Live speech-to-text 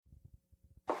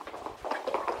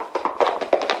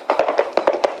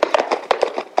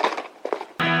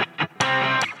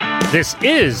This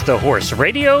is the Horse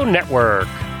Radio Network.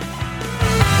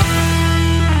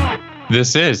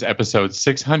 This is episode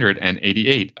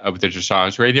 688 of the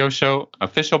Dressage Radio Show,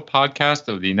 official podcast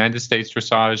of the United States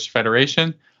Dressage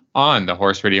Federation on the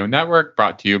Horse Radio Network,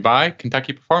 brought to you by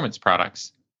Kentucky Performance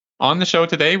Products. On the show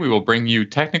today, we will bring you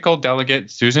technical delegate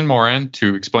Susan Moran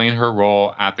to explain her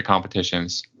role at the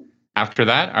competitions. After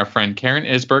that, our friend Karen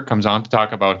Isberg comes on to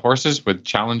talk about horses with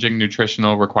challenging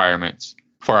nutritional requirements.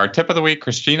 For our tip of the week,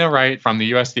 Krystina Wright from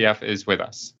the USDF is with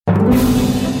us.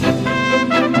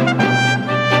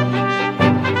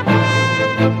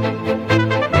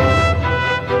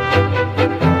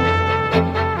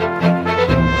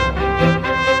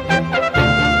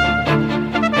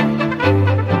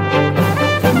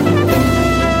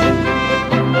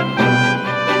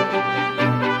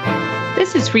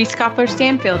 This is Reese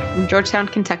Koppler-Stanfield from Georgetown,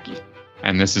 Kentucky.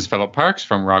 And this is Philip Parks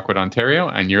from Rockwood, Ontario,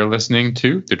 and you're listening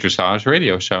to the Dressage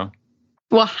Radio Show.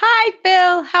 Well, hi,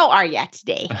 Phil. How are you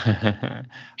today?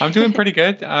 I'm doing pretty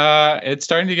good. It's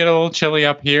starting to get a little chilly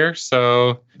up here,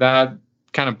 so that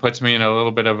kind of puts me in a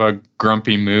little bit of a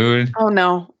grumpy mood. Oh,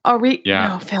 no. Are we? Yeah.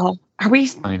 No, Phil. Are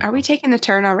we taking the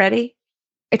turn already?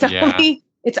 It's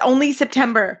only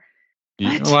September.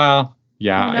 What? Well,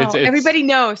 yeah. No, everybody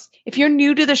knows. If you're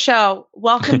new to the show,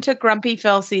 welcome to Grumpy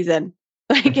Phil season.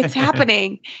 Like, it's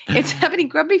happening. It's happening.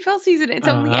 Grumpy Phil season. It's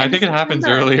only. I think it happens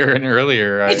earlier and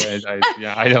earlier. I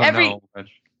don't know. But,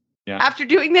 yeah. After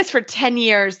doing this for 10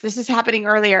 years, this is happening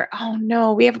earlier. Oh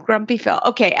no, we have Grumpy Phil.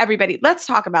 Okay, everybody, let's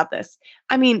talk about this.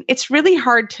 I mean, it's really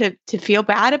hard to feel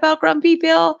bad about Grumpy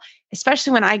Phil,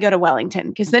 especially when I go to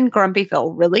Wellington, because then Grumpy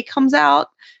Phil really comes out.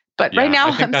 But right now,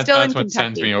 I'm still in Kentucky. That's what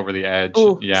sends me over the edge.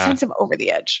 Ooh, sends him over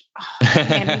the edge. Oh,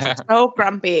 man, he's so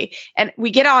grumpy. And we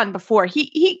get on before.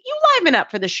 You liven up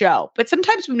for the show. But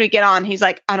sometimes when we get on, he's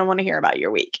like, I don't want to hear about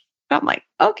your week. And I'm like,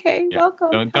 okay,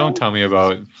 welcome. Don't tell me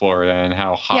about Florida and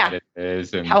how hot it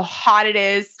is. And how hot it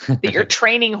is that you're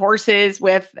training horses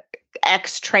with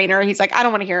X trainer. He's like, I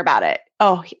don't want to hear about it.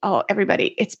 Oh,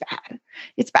 everybody, it's bad.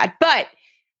 It's bad. But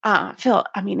Phil,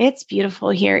 I mean, it's beautiful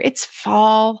here. It's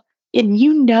fall.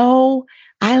 And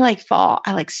I like fall.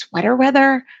 I like sweater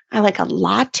weather. I like a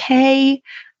latte.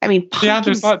 I mean,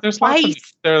 there's lots of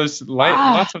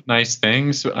nice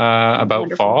things about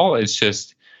wonderful. Fall. It's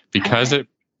just because it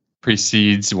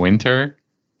precedes winter.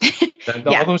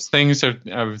 All those things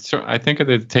I think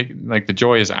the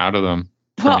joy is out of them.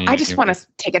 Well, I just want to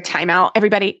take a time out.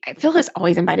 Everybody, Phil is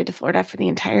always invited to Florida for the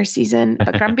entire season,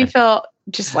 but Grumpy Phil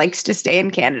just likes to stay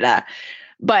in Canada.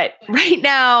 But right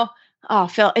now, oh,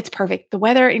 Phil, it's perfect. The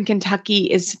weather in Kentucky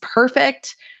is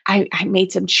perfect. I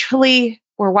made some chili.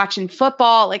 We're watching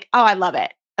football. Like, oh, I love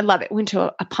it. I love it. Went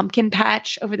to a pumpkin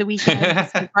patch over the weekend with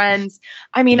some friends.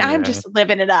 I mean, I'm just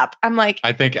living it up. I'm like,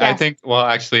 I think, well,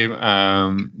 actually,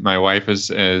 my wife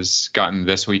has gotten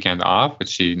this weekend off, but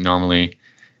she normally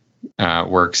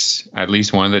works at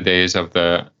least one of the days of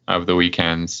the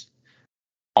weekends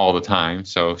all the time.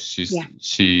 So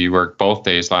she worked both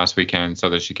days last weekend so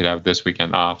that she could have this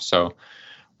weekend off. So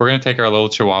we're going to take our little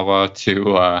Chihuahua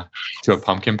to a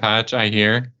pumpkin patch, I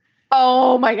hear.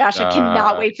 Oh my gosh. I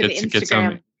cannot wait for the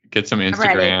Instagram. Get some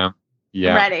Instagram. I'm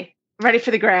ready. I'm ready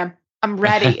for the gram. I'm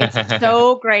ready. It's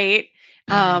so great.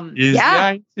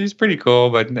 He's pretty cool,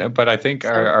 but I think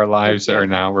our lives are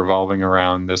now revolving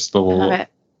around this little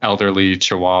elderly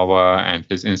Chihuahua and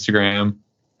his Instagram.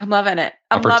 I'm loving it.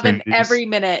 I'm loving every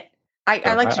minute.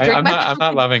 I like to drink I'm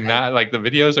not loving that. Like, the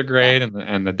videos are great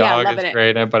and the dog is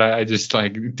great, but I just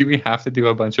like, do we have to do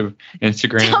a bunch of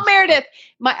Instagram? Tell Meredith,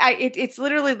 it's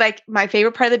literally like my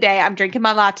favorite part of the day. I'm drinking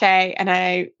my latte and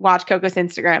I watch Coco's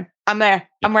Instagram. I'm there.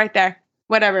 Yeah. I'm right there.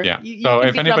 Whatever. Yeah. So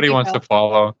if anybody wants to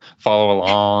follow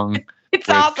along, it's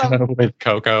awesome with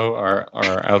Coco,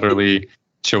 our elderly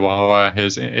Chihuahua.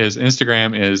 His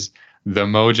Instagram is the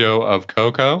Mojo of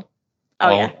Coco.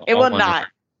 It will not.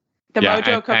 The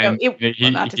Mojo Coco. It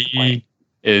will not disappoint. He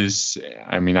is.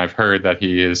 I mean, I've heard that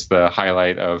he is the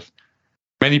highlight of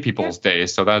many people's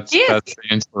days. So that's the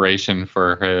inspiration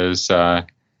for his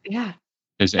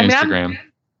Instagram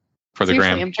for the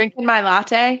gram. I'm drinking my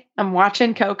latte. I'm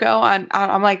watching Coco.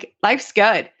 I'm like, life's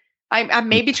good. I'm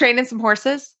maybe training some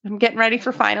horses. I'm getting ready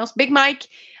for finals. Big Mike,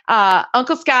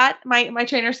 Uncle Scott, my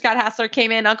trainer Scott Hassler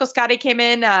came in. Uncle Scotty came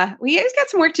in. We guys got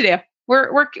some work to do.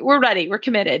 We're ready. We're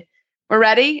committed. We're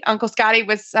ready. Uncle Scotty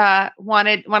was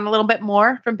wanted a little bit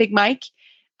more from Big Mike.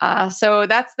 So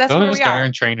that's where we are.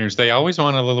 Iron trainers, they always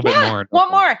want a little bit more. One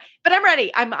more. but I'm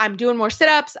ready. I'm doing more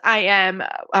sit-ups. I'm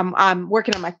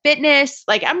working on my fitness.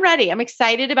 Like I'm ready. I'm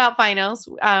excited about finals,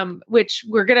 which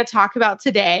we're going to talk about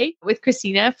today with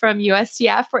Krystina from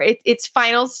USDF, where it's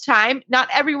finals time. Not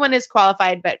everyone is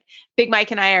qualified, but Big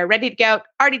Mike and I are ready to go.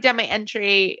 Already done my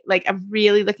entry. Like I'm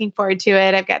really looking forward to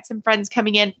it. I've got some friends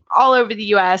coming in all over the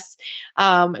US,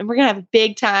 and we're gonna have a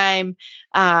big time.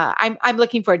 I'm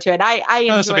looking forward to it.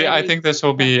 I think this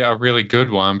will be a really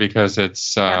good one because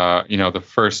it's the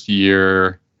first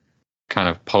year kind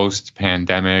of post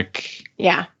pandemic.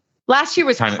 Yeah, last year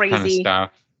was crazy. Kind of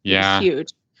stuff. Yeah, it was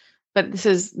huge. But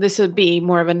this would be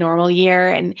more of a normal year,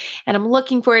 and I'm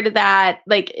looking forward to that.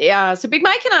 Like, so Big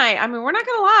Mike and I mean, we're not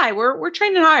gonna lie, we're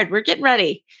training hard, we're getting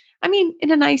ready. I mean,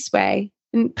 in a nice way,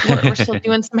 and we're still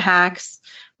doing some hacks.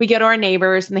 We go to our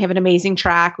neighbors, and they have an amazing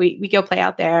track. We go play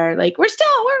out there. Like, we're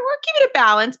keeping it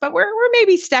balanced, but we're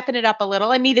maybe stepping it up a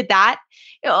little. I needed that,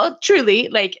 truly.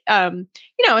 Like,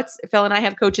 it's Phil and I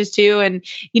have coaches too, and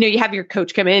you have your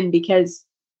coach come in because,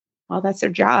 well, that's their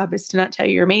job, is to not tell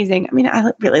you you're amazing. I mean,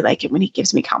 I really like it when he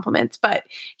gives me compliments, but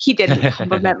he didn't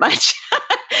compliment much.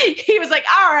 He was like,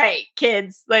 all right,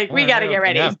 kids, like we got to get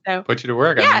ready. Yeah. So put you to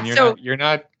work. Yeah, I mean, you're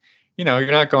not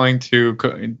going to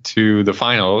the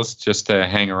finals just to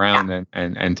hang around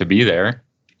and to be there.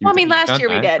 Well, I mean, last year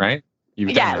we did. Right?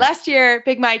 Last year,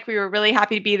 Big Mike, we were really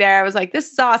happy to be there. I was like,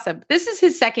 this is awesome. This is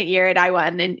his second year at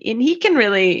I1, and he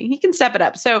can step it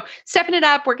up. So stepping it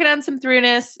up, working on some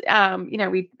thoroughness.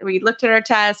 We looked at our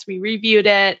tests, we reviewed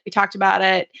it, we talked about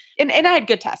it, and I had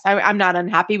good tests. I'm not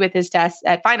unhappy with his tests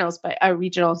at finals, but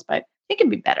regionals, but it can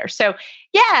be better. So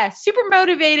yeah, super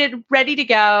motivated, ready to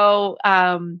go.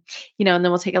 And then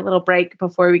we'll take a little break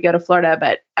before we go to Florida,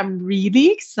 but I'm really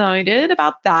excited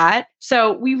about that.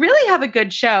 So we really have a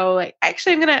good show. Like,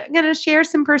 actually, I'm gonna share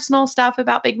some personal stuff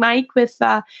about Big Mike with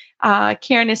Karen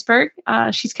Isberg.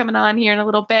 She's coming on here in a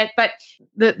little bit, but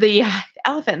the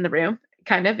elephant in the room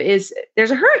kind of is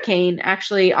there's a hurricane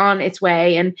actually on its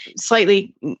way, and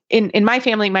slightly in my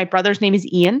family, my brother's name is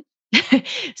Ian.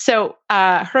 So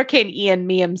Hurricane Ian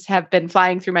memes have been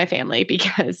flying through my family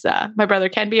because my brother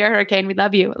can be a hurricane. We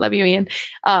love you. I love you, Ian.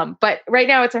 But right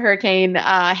now it's a hurricane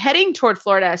heading toward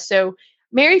Florida. So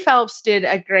Mary Phelps did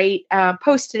a great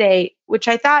post today, which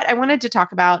I thought I wanted to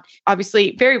talk about.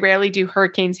 Obviously, very rarely do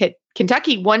hurricanes hit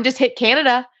Kentucky. One just hit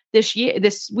Canada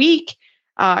this week.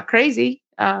 Crazy.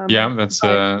 That's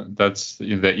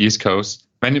the East Coast.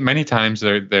 Many times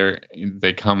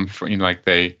they come from,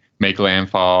 they make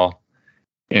landfall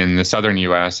in the southern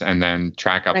U.S. and then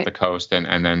track up the coast,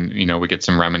 and then we get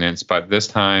some remnants. But this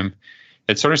time,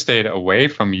 it sort of stayed away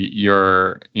from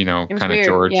your kind of weird.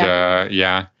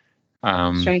 Georgia,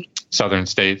 southern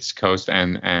states coast,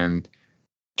 and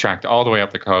tracked all the way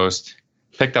up the coast,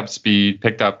 picked up speed,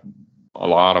 picked up a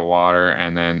lot of water,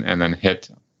 and then hit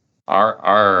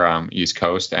our East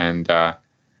Coast and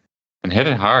hit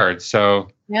it hard. So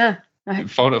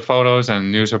photos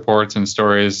and news reports and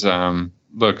stories.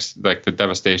 Looks like the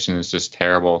devastation is just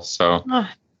terrible. So,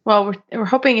 well, we're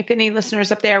hoping if any listeners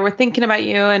up there, we're thinking about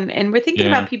you, and we're thinking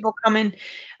about people coming.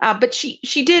 But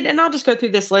she did, and I'll just go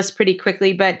through this list pretty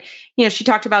quickly. But she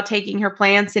talked about taking her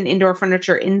plants and indoor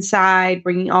furniture inside,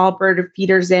 bringing all bird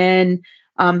feeders in.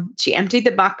 She emptied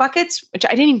the muck buckets, which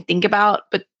I didn't even think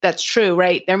about, but that's true,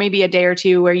 right? There may be a day or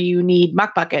two where you need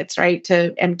muck buckets, right,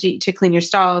 to clean your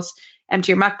stalls.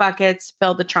 Empty your muck buckets,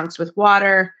 fill the trunks with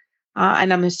water.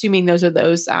 And I'm assuming those are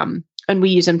those, and we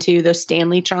use them too, those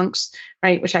Stanley trunks,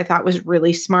 right? Which I thought was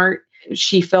really smart.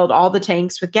 She filled all the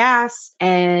tanks with gas,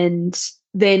 and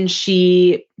then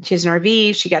she has an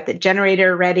RV. She got the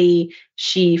generator ready.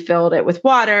 She filled it with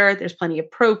water. There's plenty of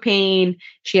propane.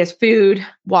 She has food,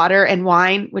 water, and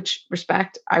wine, which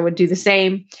respect. I would do the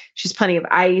same. She has plenty of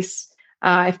ice.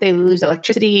 If they lose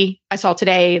electricity, I saw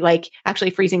today,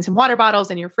 actually freezing some water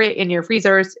bottles in your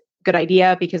freezers. Good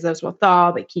idea, because those will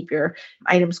thaw, but keep your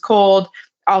items cold.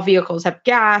 All vehicles have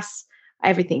gas.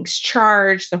 Everything's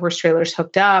charged. The horse trailer's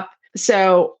hooked up.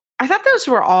 So I thought those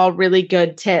were all really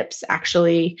good tips,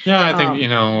 actually. Yeah, I think,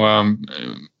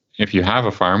 if you have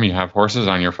a farm, you have horses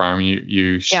on your farm,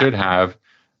 you should have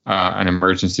an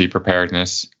emergency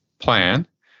preparedness plan,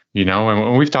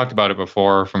 and we've talked about it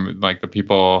before from the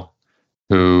people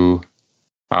who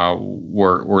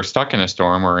were stuck in a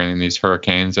storm or in these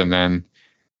hurricanes, and then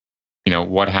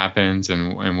what happens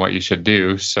and what you should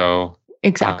do. So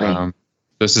exactly,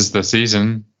 this is the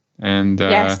season, and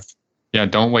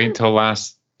don't wait until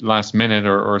last minute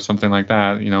or something like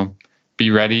that. Be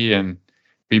ready and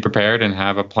be prepared and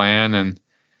have a plan. And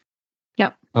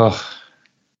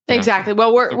exactly.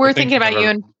 Well, we're thinking about you,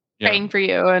 and praying for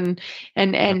you, and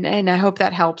I hope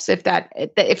that helps.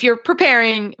 If you're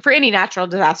preparing for any natural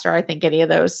disaster, I think any of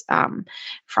those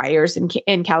fires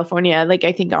in California, like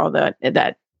I think all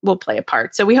that will play a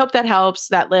part. So we hope that helps,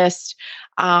 that list,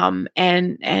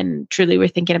 and truly we're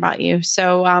thinking about you.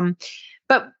 So,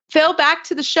 but Phil, back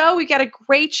to the show. We got a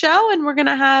great show, and we're going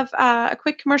to have a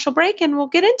quick commercial break, and we'll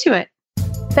get into it.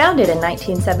 Founded in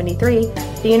 1973,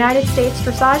 the United States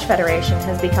Dressage Federation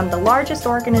has become the largest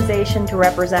organization to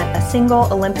represent a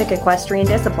single Olympic equestrian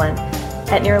discipline.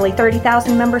 At nearly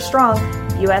 30,000 members strong,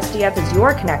 USDF is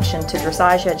your connection to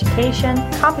dressage education,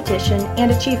 competition,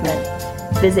 and achievement.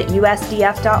 Visit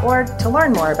usdf.org to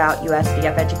learn more about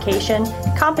USDF education,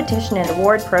 competition and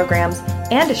award programs,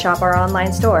 and to shop our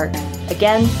online store.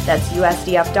 Again, that's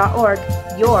usdf.org,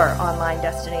 your online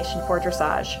destination for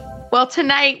dressage. Well,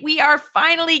 tonight we are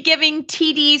finally giving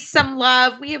TDs some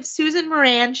love. We have Susan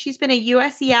Moran. She's been a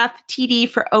USEF TD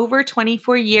for over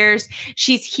 24 years.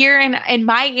 She's here in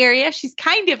my area. She's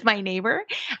kind of my neighbor.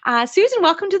 Susan,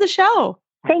 welcome to the show.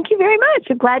 Thank you very much.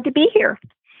 I'm glad to be here.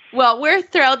 Well, we're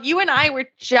thrilled. You and I were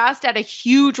just at a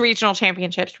huge regional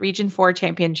championships, Region 4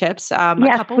 championships.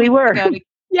 Yes, we were.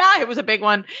 Yeah, it was a big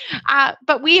one.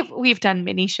 But we've done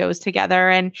many shows together,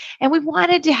 and we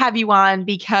wanted to have you on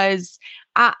because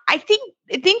I think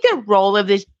the role of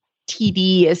the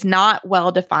TD is not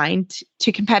well defined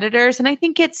to competitors, and I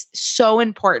think it's so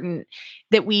important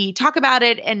that we talk about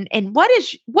it. And what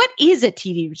is a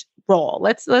TD's role?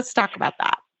 Let's talk about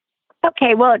that.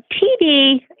 Okay, well,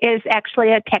 TD is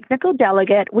actually a technical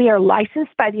delegate. We are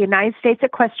licensed by the United States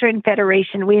Equestrian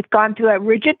Federation. We've gone through a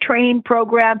rigid training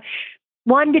program,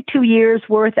 1 to 2 years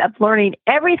worth of learning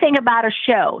everything about a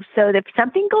show. So that if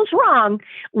something goes wrong,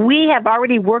 we have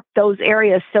already worked those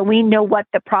areas so we know what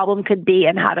the problem could be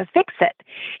and how to fix it.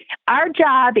 Our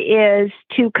job is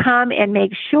to come and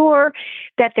make sure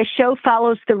that the show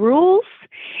follows the rules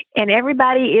and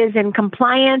everybody is in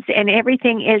compliance and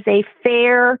everything is a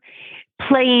fair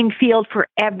playing field for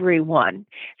everyone.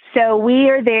 So we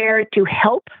are there to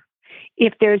help.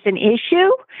 If there's an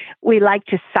issue, we like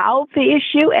to solve the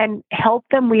issue and help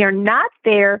them. We are not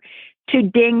there to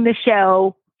ding the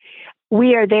show.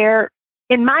 We are there,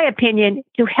 in my opinion,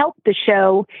 to help the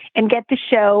show and get the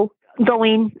show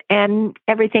going and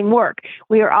everything work.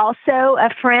 We are also a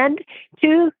friend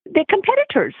to the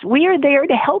competitors. We are there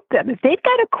to help them. If they've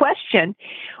got a question,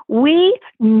 we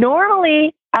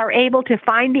normally are able to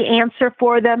find the answer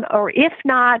for them, or if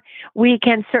not, we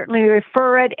can certainly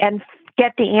refer it and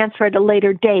get the answer at a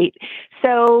later date.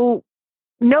 So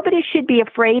nobody should be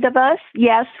afraid of us.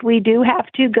 Yes, we do have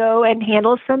to go and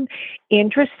handle some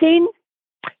interesting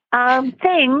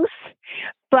things,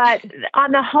 but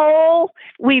on the whole,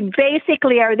 we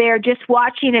basically are there just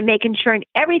watching and making sure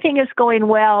everything is going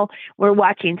well. We're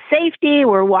watching safety.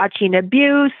 We're watching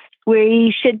abuse.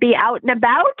 We should be out and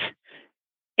about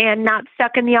and not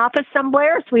stuck in the office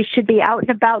somewhere. So we should be out and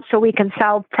about so we can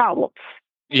solve problems.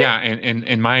 Yeah, and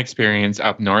in my experience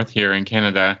up north here in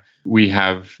Canada, we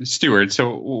have stewards.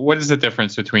 So what is the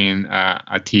difference between a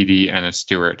TD and a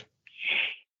steward?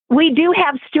 We do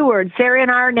have stewards. They're in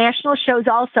our national shows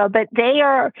also, but they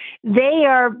are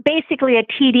basically a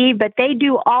TD, but they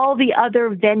do all the other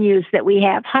venues that we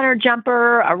have: Hunter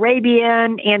Jumper,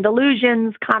 Arabian,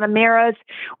 Andalusians, Connemara's.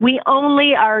 We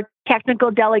only are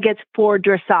technical delegates for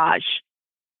dressage.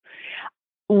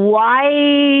 Why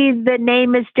the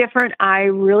name is different, I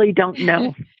really don't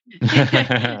know.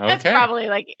 That's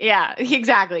probably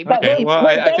exactly. But okay. Well,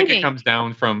 I think it comes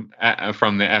down from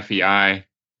the FEI.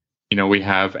 We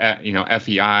have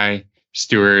FEI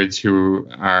stewards who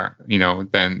are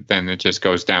then it just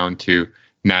goes down to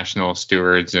national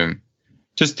stewards and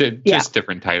just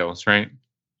different titles, right?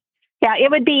 Yeah,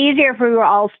 it would be easier if we were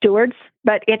all stewards,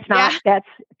 but it's not. Yeah.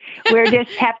 We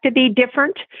just have to be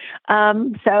different.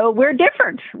 So we're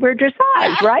different. We're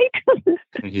dressage, right?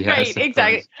 Yes, right,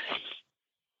 exactly.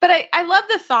 But I love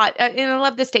the thought and I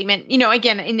love the statement,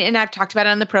 again, and I've talked about it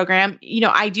on the program,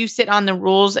 I do sit on the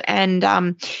rules and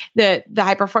the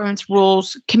high performance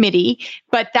rules committee,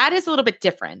 but that is a little bit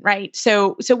different, right?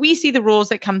 So we see the rules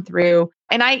that come through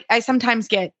and I sometimes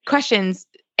get questions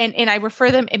and I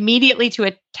refer them immediately to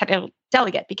a technical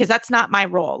delegate because that's not my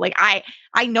role. Like I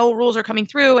know rules are coming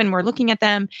through and we're looking at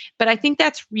them, but I think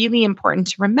that's really important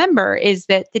to remember is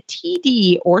that the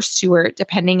TD or steward,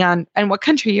 depending on what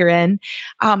country you're in,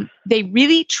 they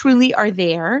really truly are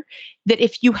there that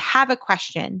if you have a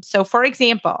question. So for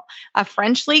example, a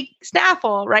French league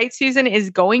snaffle, right, Susan, is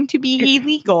going to be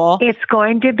illegal. It's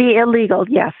going to be illegal,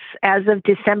 yes, as of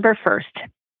December 1st.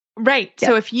 Right. Yep.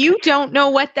 So if you don't know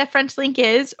what the French link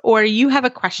is, or you have a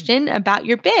question about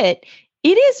your bit, it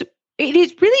is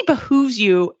it really behooves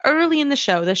you early in the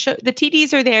show. The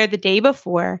TDs are there the day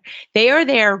before. They are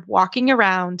there walking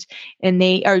around, and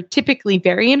they are typically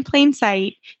very in plain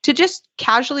sight to just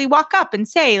casually walk up and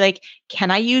say, like,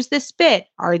 can I use this bit?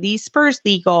 Are these spurs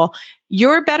legal?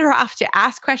 You're better off to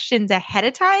ask questions ahead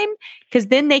of time, because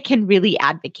then they can really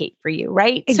advocate for you,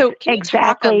 right? So can you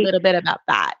talk a little bit about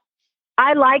that?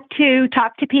 I like to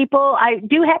talk to people. I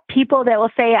do have people that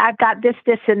will say, I've got this,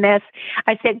 this, and this.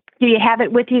 I said, do you have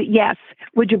it with you? Yes.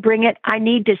 Would you bring it? I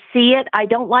need to see it. I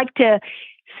don't like to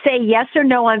say yes or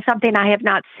no on something I have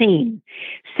not seen.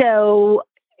 So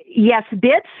yes,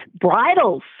 bits,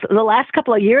 bridles. The last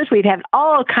couple of years, we've had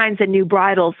all kinds of new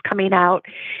bridles coming out,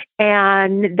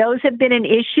 and those have been an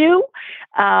issue.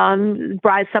 Some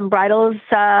bridles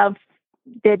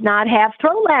did not have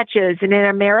throat latches. And in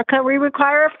America, we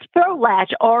require a throat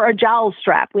latch or a jowl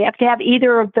strap. We have to have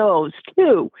either of those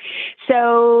too.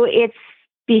 So it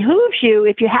behooves you,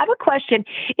 if you have a question,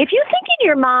 if you think in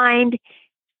your mind,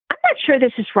 I'm not sure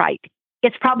this is right,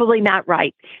 it's probably not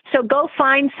right. So go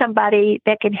find somebody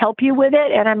that can help you with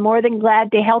it, and I'm more than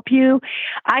glad to help you.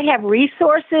 I have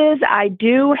resources. I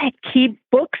do keep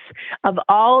books of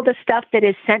all the stuff that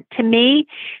is sent to me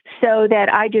so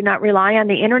that I do not rely on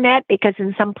the internet, because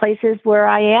in some places where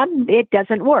I am, it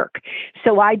doesn't work.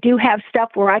 So I do have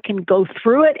stuff where I can go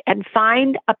through it and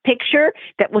find a picture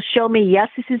that will show me, yes,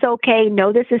 this is okay,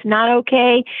 no, this is not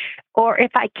okay. Or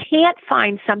if I can't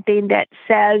find something that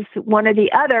says one or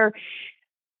the other,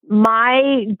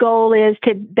 my goal is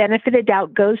to benefit of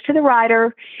doubt goes to the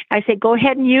rider. I say, go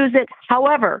ahead and use it.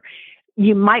 However,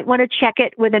 you might want to check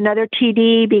it with another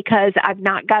TD, because I've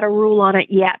not got a rule on it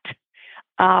yet.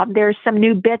 There's some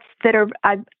new bits that are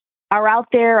out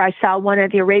there. I saw one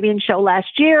at the Arabian show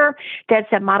last year.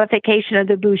 That's a modification of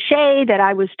the Boucher that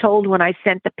I was told when I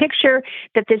sent the picture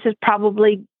that this is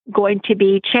probably going to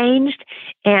be changed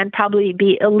and probably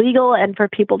be illegal, and for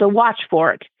people to watch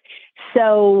for it.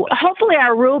 So hopefully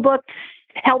our rule book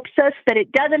helps us, but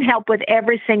it doesn't help with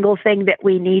every single thing that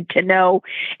we need to know.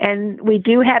 And we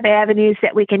do have avenues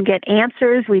that we can get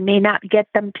answers. We may not get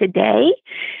them today,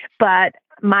 but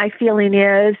my feeling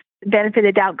is benefit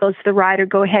of doubt goes to the rider.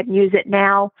 Go ahead and use it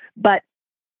now, but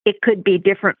it could be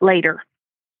different later.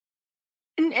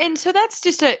 And so that's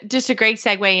just a great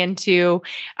segue into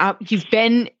you've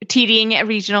been TDing at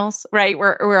regionals, right?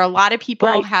 Where a lot of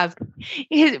people have,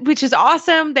 which is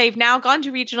awesome. They've now gone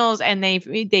to regionals and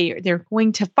they're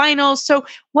going to finals. So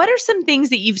what are some things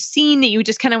that you've seen that you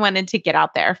just kind of wanted to get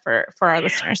out there for our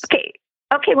listeners?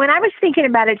 Okay. When I was thinking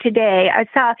about it today, I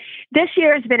saw this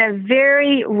year has been a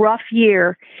very rough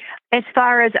year as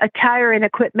far as attire and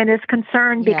equipment is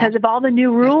concerned, because of all the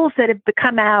new rules that have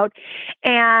come out.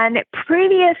 And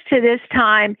previous to this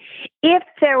time, if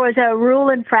there was a rule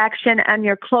infraction on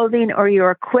your clothing or your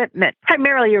equipment,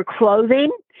 primarily your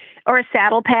clothing or a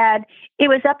saddle pad, it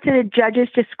was up to the judge's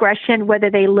discretion whether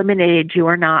they eliminated you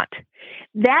or not.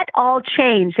 That all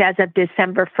changed as of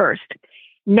December 1st.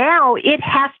 Now it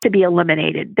has to be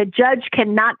eliminated. The judge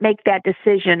cannot make that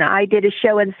decision. I did a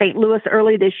show in St. Louis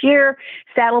early this year.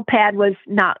 Saddle pad was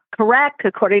not correct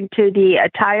according to the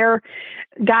attire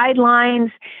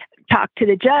guidelines. Talked to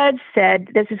the judge, said,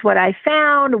 this is what I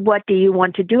found. What do you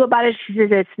want to do about it? She says,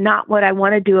 it's not what I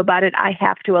want to do about it. I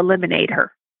have to eliminate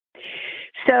her.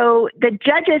 So the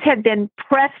judges have been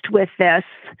pressed with this.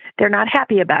 They're not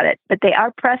happy about it, but they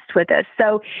are pressed with this.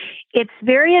 So it's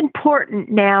very important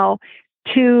now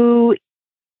to,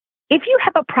 if you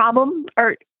have a problem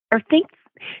or think,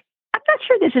 I'm not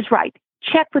sure this is right,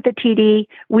 check with the TD.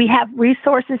 We have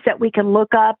resources that we can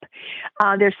look up.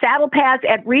 There's saddle pads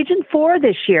at Region 4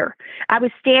 this year. I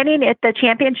was standing at the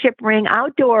championship ring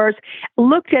outdoors,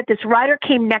 looked at this rider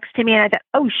came next to me, and I thought,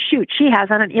 oh, shoot, she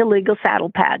has on an illegal saddle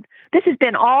pad. This has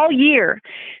been all year.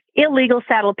 Illegal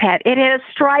saddle pad. It had a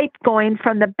stripe going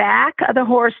from the back of the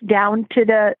horse down to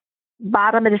the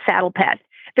bottom of the saddle pad.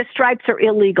 The stripes are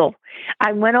illegal.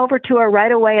 I went over to her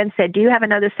right away and said, do you have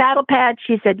another saddle pad?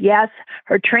 She said, yes.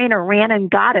 Her trainer ran and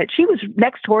got it. She was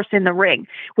next horse in the ring.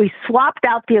 We swapped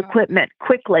out the equipment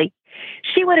quickly.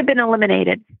 She would have been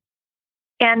eliminated.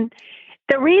 And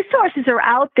the resources are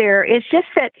out there. It's just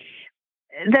that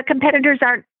the competitors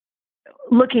aren't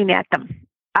looking at them.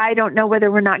 I don't know whether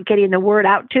we're not getting the word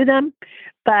out to them,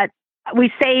 but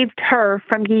we saved her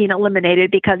from being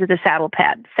eliminated because of the saddle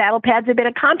pad. Saddle pads have been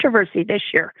a controversy this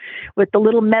year with the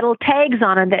little metal tags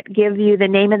on them that give you the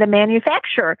name of the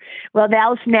manufacturer. Well,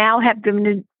 those now have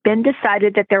been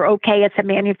decided that they're okay. It's a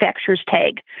manufacturer's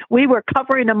tag. We were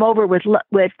covering them over with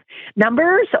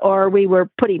numbers, or we were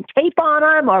putting tape on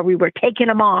them, or we were taking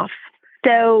them off.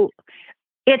 So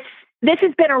this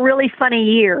has been a really funny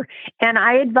year. And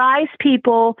I advise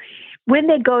people, when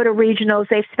they go to regionals,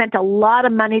 they've spent a lot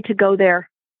of money to go there.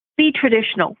 Be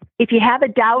traditional. If you have a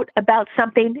doubt about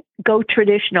something, go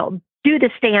traditional. Do the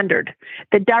standard,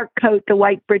 the dark coat, the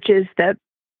white breeches, the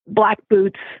black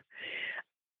boots,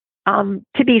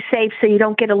 to be safe so you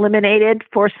don't get eliminated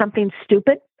for something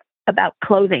stupid about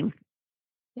clothing.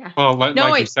 Yeah. Well, like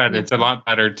you said, it's a lot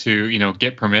better to,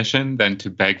 get permission than to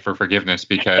beg for forgiveness,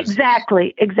 because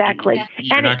exactly.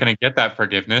 You're not going to get that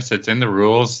forgiveness. It's in the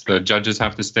rules. The judges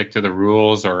have to stick to the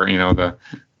rules, or,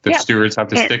 the stewards have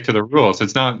to stick to the rules.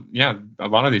 It's not, a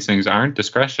lot of these things aren't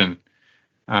discretion.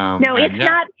 No, it's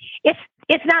not.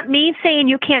 It's not me saying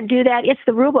you can't do that. It's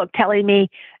the rule book telling me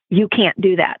you can't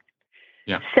do that.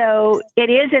 Yeah. So it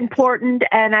is important,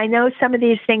 and I know some of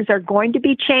these things are going to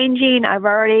be changing. I've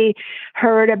already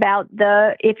heard about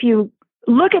if you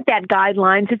look at that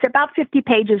guidelines, it's about 50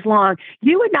 pages long.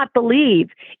 You would not believe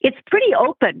it's pretty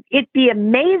open. It'd be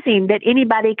amazing that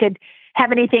anybody could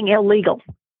have anything illegal.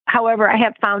 However, I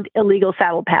have found illegal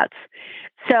saddle pads.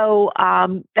 So,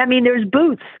 there's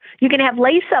boots. You can have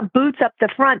lace-up boots up the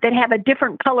front that have a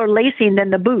different color lacing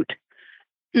than the boot.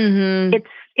 Mm-hmm.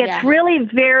 It's really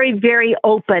very, very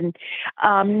open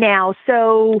now.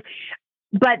 So,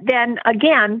 but then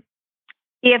again,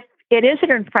 if it is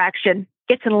an infraction,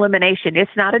 it's an elimination.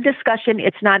 It's not a discussion.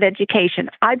 It's not education.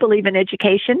 I believe in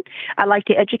education. I like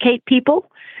to educate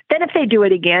people. Then if they do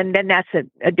it again, then that's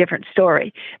a different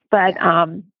story. But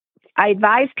I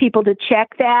advise people to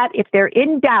check that. If they're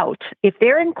in doubt, if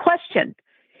they're in question,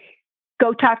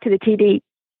 go talk to the TD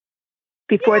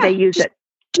before they use it.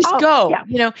 Just go.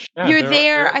 Yeah. You're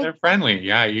there. They're friendly.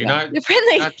 Yeah, they're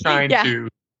friendly. Not trying to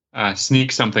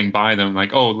sneak something by them.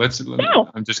 Like,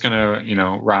 I'm just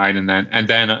gonna ride, and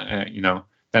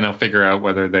then I'll figure out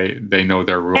whether they know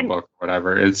their rule book or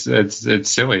whatever. It's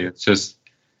silly. It's just.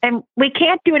 And we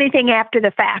can't do anything after the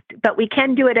fact, but we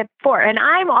can do it before. And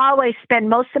I'm always spend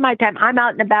most of my time, I'm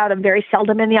out and about. I'm very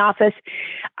seldom in the office.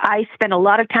 I spend a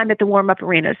lot of time at the warm-up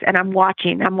arenas, and I'm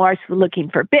watching. I'm always looking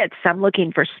for bits. I'm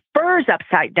looking for spurs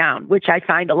upside down, which I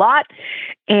find a lot.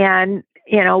 And,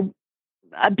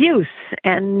 abuse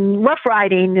and rough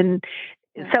riding. And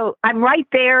so I'm right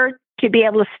there to be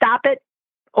able to stop it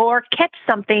or catch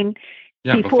something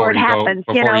before it happens.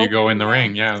 Before you go in the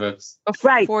ring. Yeah, that's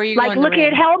right. Like looking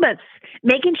at helmets,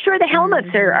 making sure the helmets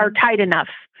are tight enough.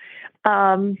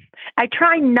 I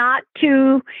try not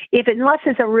to, unless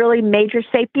it's a really major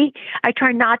safety, I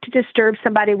try not to disturb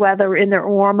somebody while they're in their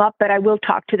warm up, but I will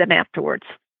talk to them afterwards.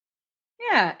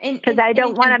 Yeah, because I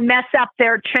don't want to mess up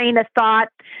their train of thought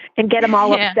and get them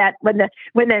all upset when the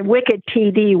wicked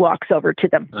TD walks over to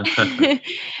them.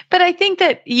 But I think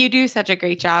that you do such a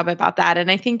great job about that,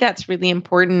 and I think that's really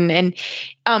important. And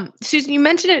Susan, you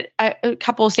mentioned it a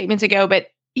couple of statements ago, but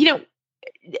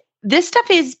this stuff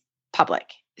is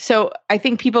public, so I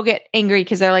think people get angry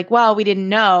because they're like, "Well, we didn't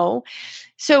know."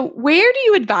 So, where do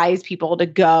you advise people to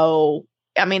go?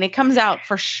 I mean, it comes out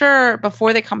for sure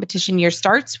before the competition year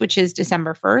starts, which is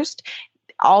December 1st.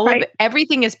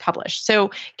 Everything is published. So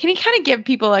can you kind of give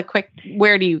people a quick,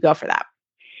 where do you go for that?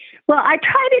 Well, I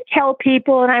try to tell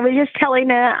people, and I was just telling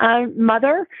a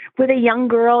mother with a young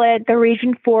girl at the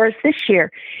Region 4s this year,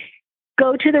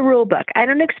 go to the rule book. I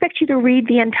don't expect you to read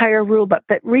the entire rule book,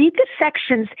 but read the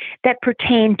sections that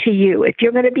pertain to you. If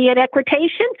you're going to be at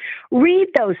equitation, read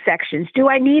those sections. Do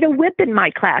I need a whip in my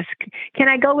class? Can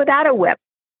I go without a whip?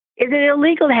 Is it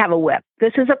illegal to have a whip?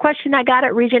 This is a question I got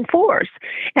at Region 4s.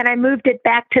 And I moved it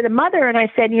back to the mother, and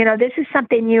I said, this is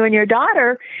something you and your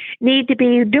daughter need to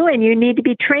be doing. You need to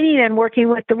be training and working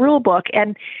with the rule book.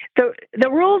 And the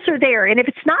rules are there. And if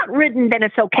it's not written, then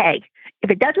it's okay. If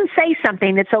it doesn't say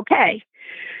something, it's okay.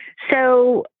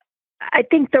 So I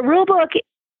think the rule book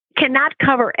cannot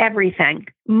cover everything.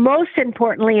 Most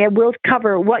importantly, it will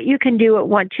cover what you can do and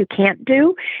what you can't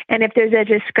do. And if there's a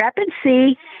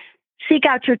discrepancy, seek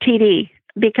out your TD,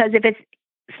 because if it's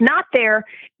not there,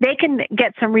 they can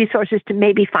get some resources to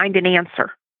maybe find an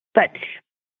answer. But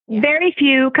very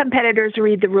few competitors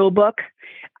read the rule book.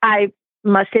 I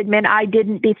must admit, I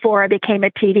didn't before I became a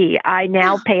TD. I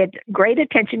now pay great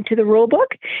attention to the rule book.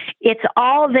 It's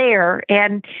all there,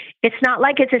 and it's not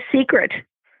like it's a secret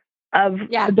of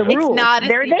the rules.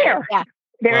 They're there. Yeah.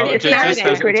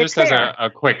 Just as a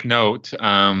quick note,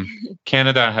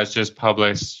 Canada has just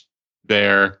published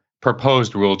their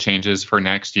proposed rule changes for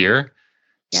next year.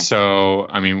 Yeah. So,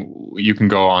 you can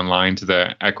go online to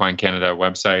the Equine Canada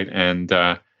website and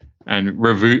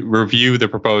review the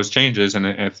proposed changes. And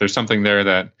if there's something there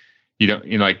that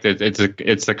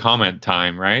it's the comment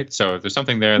time, right? So if there's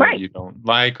something there that you don't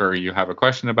like, or you have a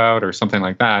question about, or something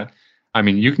like that,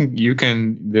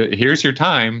 here's your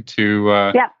time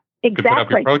to to put up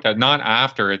your Exactly. protest, not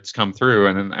after it's come through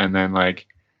and then like,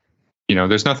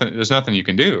 there's nothing you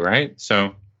can do, right?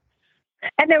 So.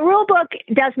 And the rule book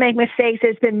does make mistakes.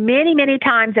 There's been many, many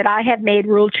times that I have made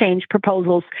rule change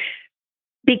proposals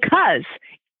because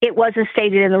it wasn't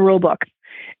stated in the rule book.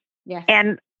 Yes.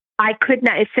 And I could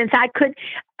not,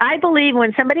 I believe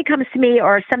when somebody comes to me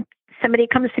or somebody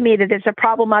comes to me that there's a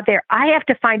problem out there, I have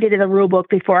to find it in the rule book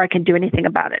before I can do anything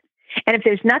about it. And if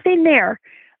there's nothing there,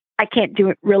 I can't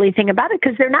do really anything about it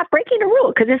because they're not breaking a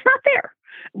rule because it's not there.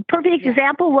 Perfect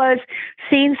example was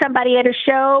seeing somebody at a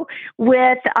show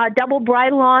with a double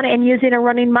bridle on and using a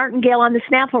running martingale on the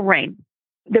snaffle rein,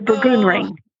 the Burgoon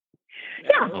rein.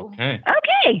 Yeah.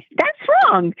 Okay. That's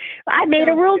wrong. I made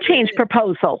a rule change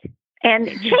proposal and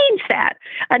changed that.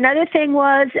 Another thing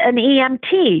was an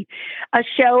EMT. A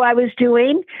show I was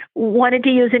doing wanted to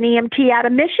use an EMT out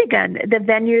of Michigan. The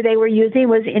venue they were using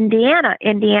was Indiana.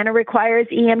 Indiana requires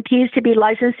EMTs to be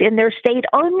licensed in their state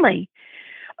only.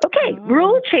 Okay,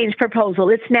 rule change proposal.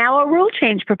 It's now a rule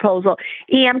change proposal.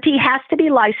 EMT has to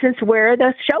be licensed where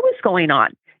the show is going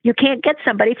on. You can't get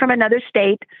somebody from another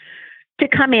state to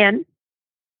come in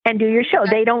and do your show.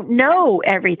 They don't know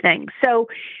everything. So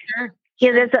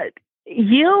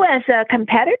you as a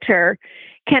competitor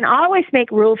can always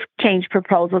make rule change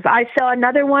proposals. I saw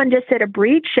another one just at a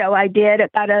breed show I did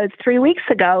about 3 weeks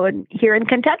ago here in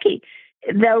Kentucky.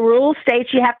 The rule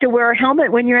states you have to wear a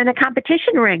helmet when you're in the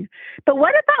competition ring. But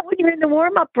what about when you're in the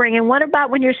warm-up ring? And what about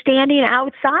when you're standing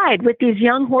outside with these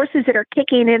young horses that are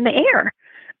kicking in the air?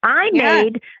 I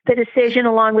made the decision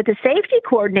along with the safety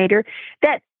coordinator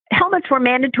that helmets were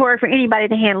mandatory for anybody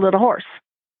to handle the horse.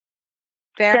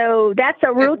 So that's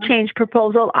a rule change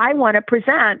proposal I want to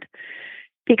present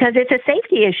because it's a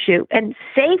safety issue and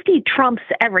safety trumps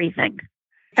everything.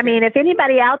 I mean, if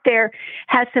anybody out there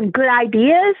has some good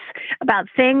ideas about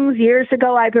things, years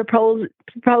ago I proposed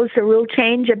a rule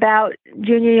change about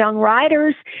junior young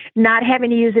riders not having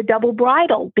to use a double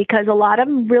bridle because a lot of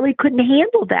them really couldn't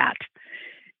handle that.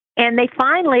 And they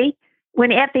finally,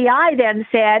 when FEI then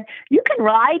said, you can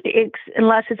ride,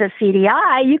 unless it's a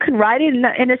CDI, you can ride it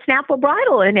in a snaffle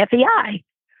bridle in FEI.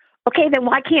 Okay, then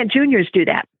why can't juniors do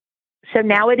that? So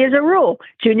now it is a rule.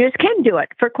 Juniors can do it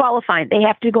for qualifying. They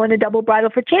have to go in a double bridle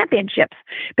for championships.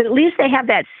 But at least they have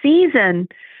that season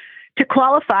to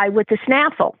qualify with the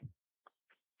snaffle.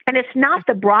 And it's not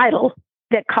the bridle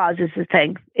that causes the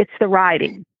thing. It's the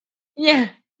riding. Yeah,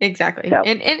 exactly. So,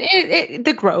 and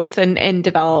the growth and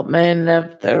development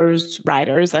of those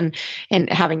riders and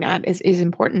having that is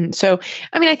important. So,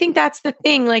 I mean, I think that's the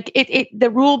thing, like the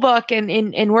rule book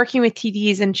and working with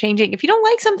TDs and changing. If you don't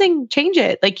like something, change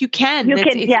it. Like you can.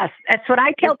 Yes, that's what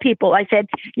I tell people. I said,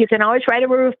 you can always write a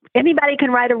rule. Anybody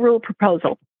can write a rule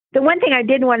proposal. The one thing I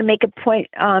did want to make a point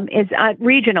is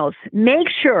regionals. Make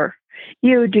sure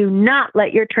you do not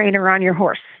let your trainer on your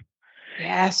horse.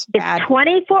 Yes. It's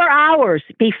 24 hours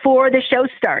before the show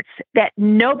starts that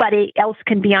nobody else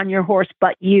can be on your horse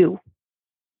but you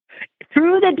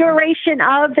through the duration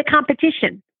of the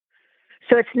competition.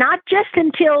 So it's not just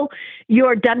until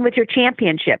you're done with your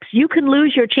championships. You can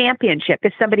lose your championship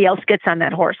if somebody else gets on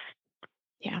that horse.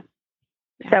 Yeah.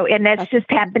 So, and that's just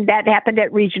happened. That happened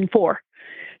at Region 4.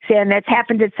 So, and that's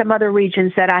happened at some other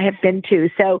regions that I have been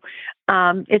to. So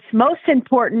it's most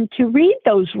important to read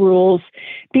those rules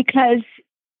because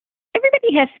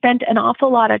everybody has spent an awful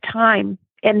lot of time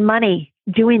and money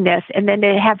doing this, and then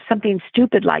to have something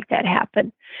stupid like that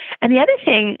happen. And the other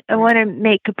thing I want to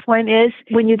make a point is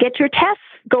when you get your tests,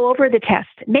 go over the test.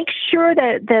 Make sure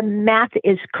that the math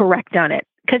is correct on it,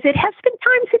 because it has been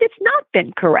times that it's not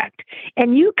been correct.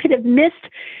 And you could have missed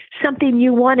something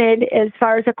you wanted as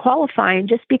far as a qualifying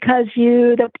just because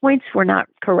the points were not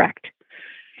correct.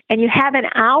 And you have an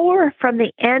hour from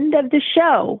the end of the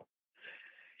show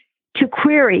to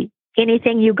query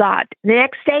anything you got. The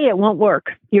next day, it won't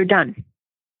work. You're done.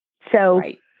 So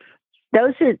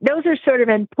those are sort of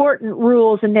important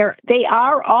rules, and they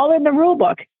are all in the rule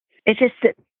book. It's just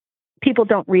that people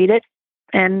don't read it,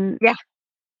 and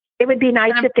it would be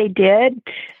nice if they did.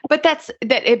 But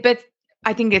but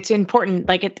I think it's important.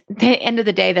 Like at the end of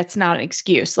the day, that's not an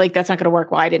excuse. Like that's not going to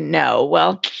work. Well, I didn't know.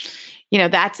 Well,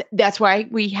 that's why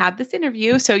we have this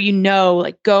interview. So,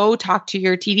 like go talk to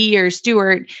your TD or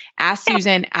steward, ask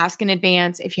Susan, ask in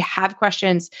advance. If you have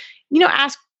questions,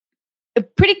 ask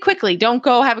pretty quickly. Don't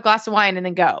go have a glass of wine and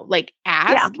then go. Like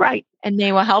ask, and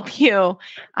they will help you.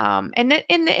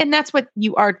 And that's what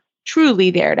you are truly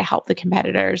there to help the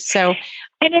competitors. So,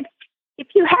 and if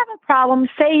you have a problem,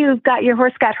 say your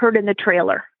horse got hurt in the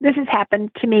trailer. This has happened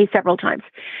to me several times.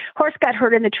 Horse got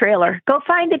hurt in the trailer. Go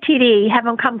find the TD, have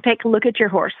them come take a look at your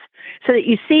horse so that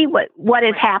you see what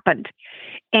has happened.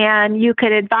 And you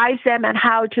could advise them on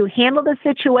how to handle the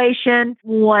situation.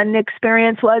 One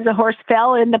experience was a horse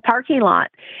fell in the parking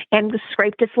lot and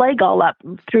scraped its leg all up.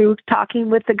 Through talking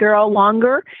with the girl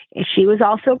longer, she was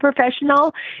also a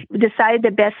professional, decided the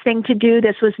best thing to do.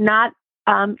 This was not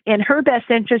in her best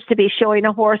interest to be showing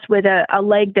a horse with a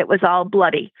leg that was all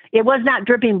bloody. It was not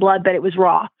dripping blood, but it was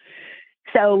raw.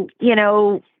 So,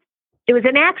 it was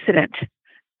an accident.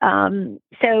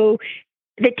 So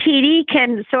the TD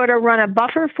can sort of run a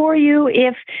buffer for you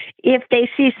if they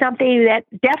see something that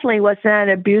definitely was not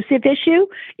an abusive issue.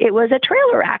 It was a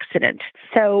trailer accident.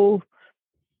 So,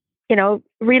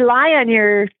 rely on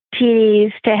your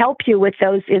TDs to help you with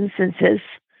those instances.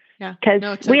 Yeah,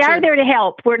 because we are there to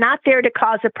help. We're not there to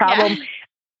cause a problem. Yeah.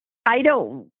 I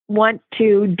don't want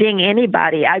to ding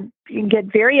anybody. I get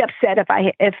very upset if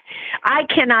I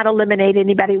cannot eliminate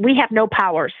anybody. We have no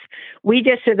powers. We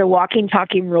just are the walking,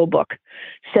 talking rule book.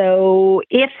 So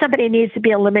if somebody needs to be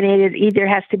eliminated, either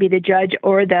has to be the judge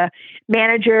or the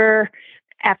manager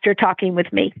after talking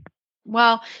with me.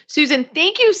 Well, Susan,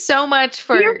 thank you so much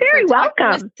for You're very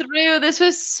welcome. Through this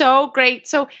was so great.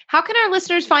 So how can our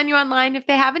listeners find you online if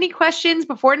they have any questions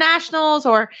before nationals,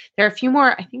 or there are a few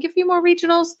more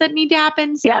regionals that need to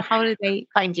happen? So yes. How do they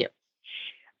find you?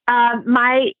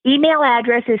 My email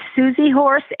address is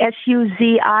SuzieHorse,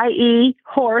 SUZIE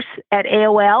horse at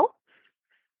AOL.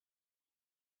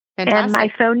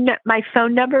 Fantastic. And my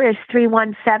phone number is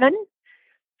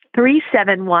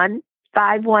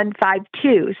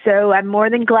 317-371-5152. So I'm more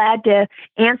than glad to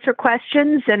answer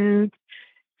questions and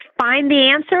find the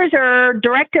answers or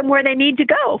direct them where they need to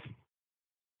go.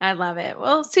 I love it.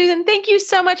 Well, Susan, thank you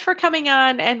so much for coming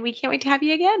on, and we can't wait to have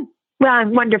you again. Well,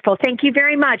 wonderful. Thank you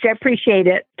very much. I appreciate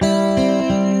it.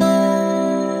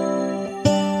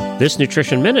 This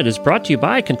Nutrition Minute is brought to you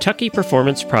by Kentucky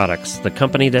Performance Products, the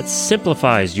company that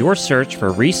simplifies your search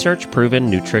for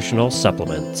research-proven nutritional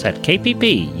supplements at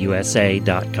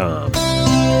kppusa.com.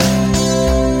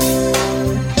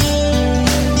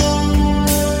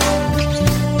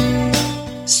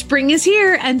 Spring is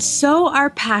here, and so are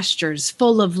pastures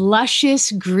full of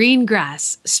luscious green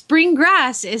grass. Spring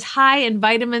grass is high in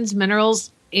vitamins,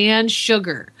 minerals, and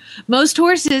sugar. Most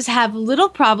horses have little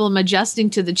problem adjusting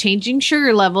to the changing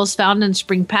sugar levels found in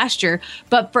spring pasture,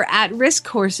 but for at-risk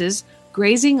horses,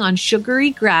 grazing on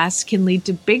sugary grass can lead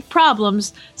to big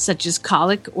problems such as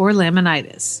colic or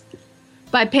laminitis.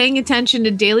 By paying attention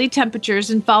to daily temperatures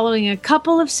and following a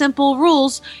couple of simple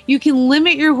rules, you can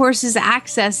limit your horse's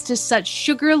access to such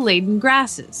sugar-laden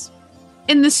grasses.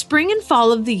 In the spring and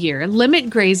fall of the year, limit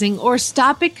grazing or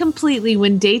stop it completely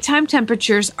when daytime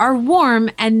temperatures are warm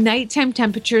and nighttime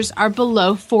temperatures are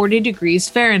below 40 degrees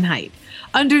Fahrenheit.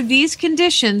 Under these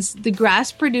conditions, the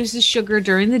grass produces sugar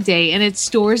during the day and it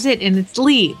stores it in its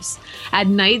leaves. At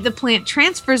night, the plant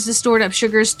transfers the stored up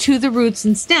sugars to the roots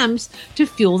and stems to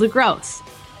fuel the growth.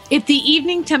 If the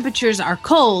evening temperatures are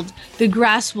cold, the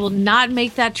grass will not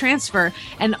make that transfer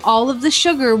and all of the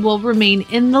sugar will remain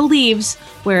in the leaves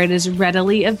where it is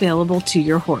readily available to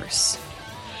your horse.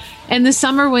 In the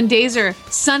summer, when days are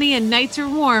sunny and nights are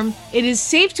warm, it is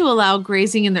safe to allow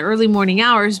grazing in the early morning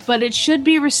hours, but it should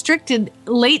be restricted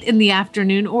late in the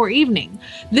afternoon or evening.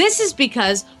 This is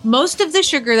because most of the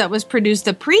sugar that was produced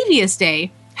the previous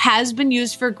day has been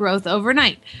used for growth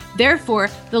overnight. Therefore,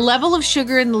 the level of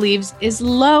sugar in the leaves is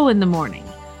low in the morning.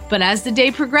 But as the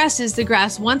day progresses, the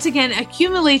grass once again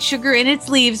accumulates sugar in its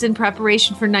leaves in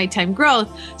preparation for nighttime growth.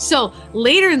 So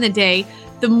later in the day,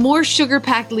 the more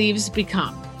sugar-packed leaves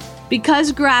become.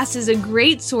 Because grass is a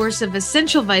great source of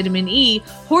essential vitamin E,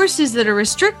 horses that are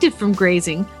restricted from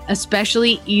grazing,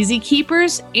 especially easy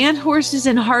keepers and horses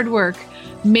in hard work,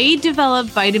 may develop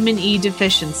vitamin E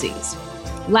deficiencies.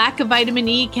 Lack of vitamin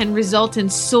E can result in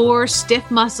sore, stiff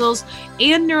muscles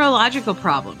and neurological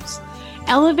problems.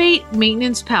 Elevate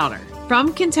Maintenance Powder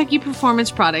from Kentucky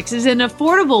Performance Products is an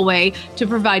affordable way to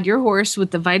provide your horse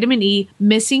with the vitamin E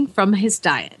missing from his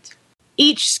diet.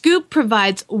 Each scoop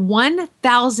provides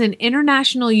 1,000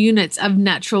 international units of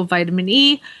natural vitamin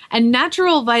E, and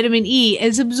natural vitamin E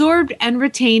is absorbed and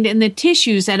retained in the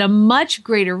tissues at a much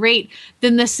greater rate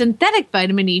than the synthetic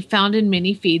vitamin E found in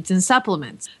many feeds and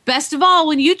supplements. Best of all,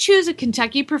 when you choose a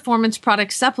Kentucky Performance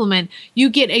Product supplement, you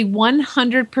get a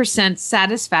 100%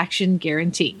 satisfaction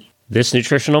guarantee. This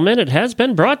Nutritional Minute has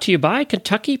been brought to you by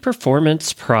Kentucky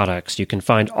Performance Products. You can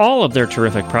find all of their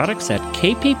terrific products at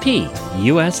kppusa.com.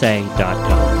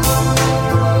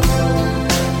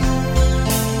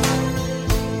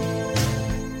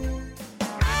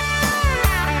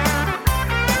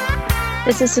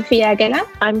 This is Sophia Aguila.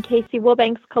 I'm Casey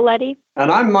Wilbanks-Coletti.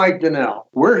 And I'm Mike Donnell.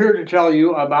 We're here to tell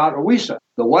you about WESA,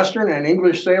 the Western and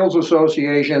English Sales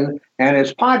Association, and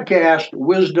its podcast,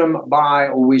 Wisdom by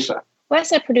WESA.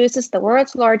 WESA produces the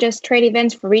world's largest trade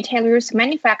events for retailers,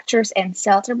 manufacturers, and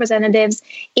sales representatives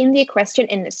in the equestrian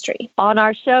industry. On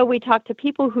our show, we talk to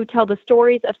people who tell the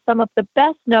stories of some of the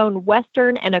best-known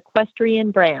Western and equestrian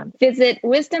brands. Visit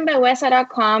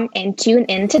wisdombywesa.com and tune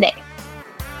in today.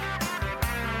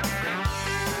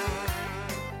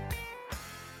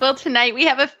 Well, tonight we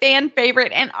have a fan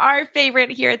favorite and our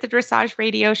favorite here at the Dressage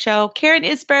Radio Show, Karen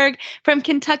Isberg from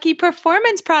Kentucky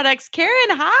Performance Products. Karen,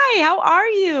 hi, how are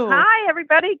you? Hi,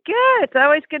 everybody. Good. It's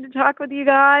always good to talk with you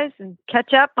guys and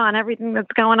catch up on everything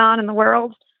that's going on in the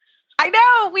world. I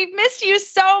know, we've missed you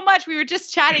so much. We were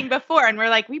just chatting before and we're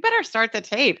like, we better start the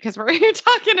tape because we're here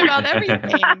talking about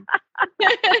everything.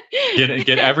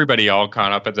 Get everybody all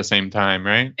caught up at the same time,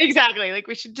 right? Exactly. Like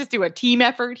we should just do a team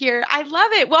effort here. I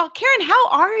love it. Well, Karen, how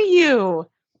are you?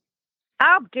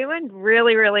 I'm doing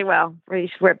really, really well.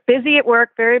 We're busy at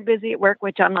work, very busy at work,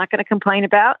 which I'm not going to complain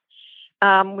about.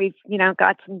 We've,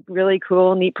 got some really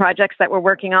cool, neat projects that we're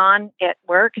working on at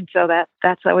work. And so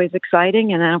that's always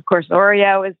exciting. And then, of course,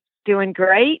 Oreo is doing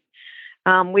great.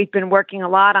 We've been working a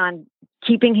lot on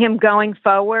keeping him going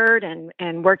forward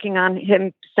and working on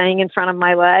him staying in front of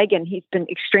my leg. And he's been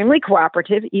extremely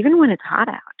cooperative, even when it's hot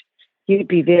out. You'd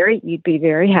be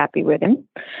very happy with him.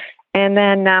 And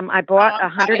then I bought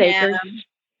 100 acres.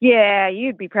 Yeah,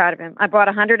 you'd be proud of him. I bought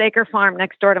a 100-acre farm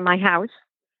next door to my house.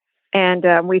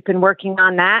 And we've been working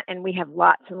on that. And we have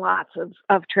lots and lots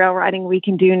of trail riding we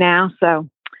can do now. So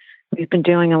we've been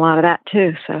doing a lot of that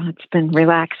too. So it's been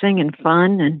relaxing and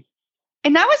fun.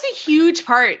 And that was a huge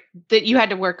part that you had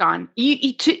to work on.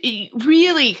 You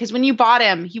really, because when you bought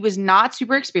him, he was not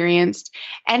super experienced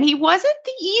and he wasn't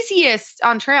the easiest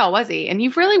on trail, was he? And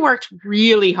you've really worked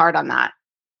really hard on that.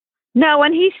 No,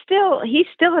 and he's still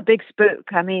a big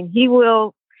spook. I mean,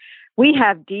 we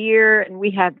have deer and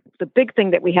the big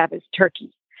thing that we have is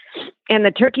turkey. And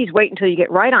the turkeys wait until you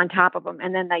get right on top of them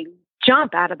and then they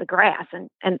jump out of the grass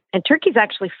and turkeys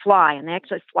actually fly and they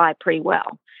actually fly pretty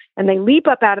well. And they leap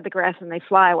up out of the grass and they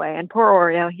fly away. And poor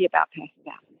Oreo, he about passes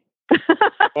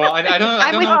out. Well, I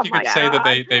don't know if you could say that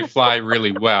they fly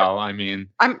really well. I mean,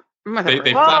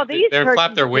 they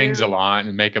flap their wings a lot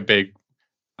and make a big.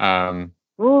 I'm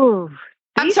with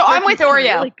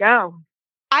Oreo. Really go.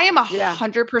 I am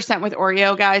 100% with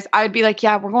Oreo, guys. I would be like,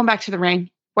 yeah, we're going back to the ring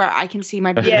where I can see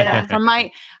my baby from my.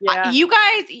 You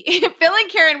guys, if Phil and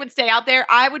Karen would stay out there,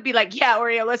 I would be like, yeah,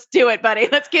 Oreo, let's do it, buddy.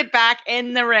 Let's get back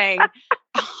in the ring.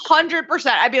 100%.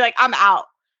 I'd be like, I'm out.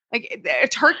 Like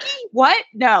turkey? What?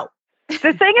 No.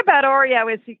 The thing about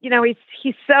Oreo is,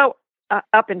 he's so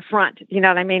up in front. You know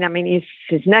what I mean? I mean,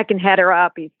 his neck and head are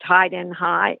up. He's tied in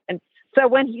high, and so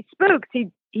when he spooks,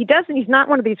 he doesn't. He's not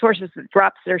one of these horses that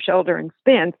drops their shoulder and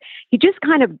spins. He just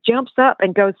kind of jumps up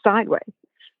and goes sideways.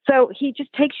 So he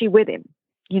just takes you with him.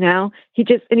 He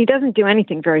doesn't do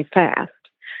anything very fast.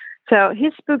 So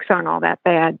his spooks aren't all that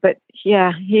bad, but he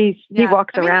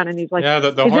walks around and he's like,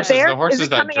 the horses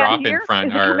that drop in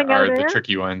front are the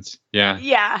tricky ones. Yeah.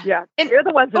 And they're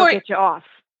the ones that get you off.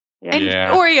 Yeah.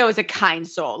 And Oreo is a kind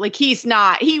soul. Like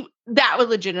that would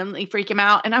legitimately freak him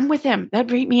out. And I'm with him. That'd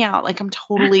freak me out. Like I'm with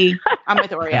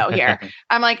Oreo here.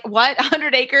 I'm like, what?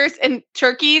 100 acres and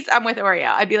turkeys? I'm with Oreo.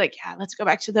 I'd be like, yeah, let's go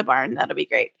back to the barn. That'll be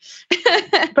great.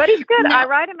 But he's good. No. I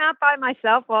ride him out by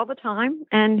myself all the time.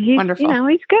 And he's, wonderful.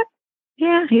 He's good.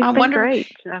 Yeah, he's been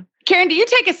great. So. Karen, do you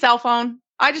take a cell phone?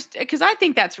 Because I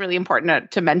think that's really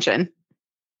important to mention.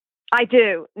 I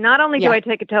do. Not only do I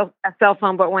take a cell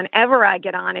phone, but whenever I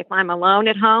get on, if I'm alone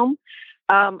at home,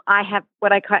 I have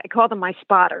what I call them my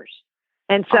spotters.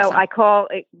 And so awesome. I call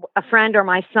a friend or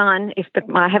my son.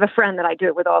 I have a friend that I do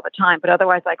it with all the time, but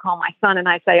otherwise I call my son and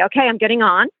I say, okay, I'm getting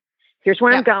on. Here's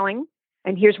where I'm going.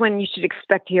 And here's when you should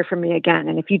expect to hear from me again.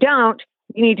 And if you don't,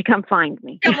 you need to come find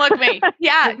me. Come look me.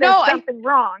 Yeah. There's something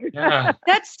wrong. Yeah.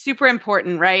 That's super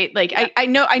important, right? Like I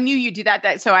knew you do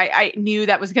that. So I knew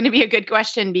that was going to be a good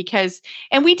question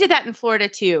and we did that in Florida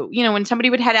too. When somebody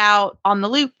would head out on the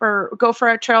loop or go for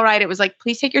a trail ride, it was like,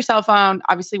 please take your cell phone,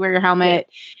 obviously wear your helmet,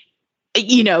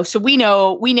 so we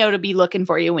know to be looking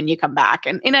for you when you come back.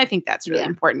 And I think that's really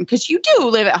important because you do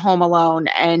live at home alone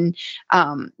and,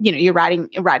 you're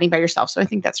riding by yourself. So I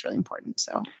think that's really important.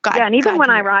 So and even when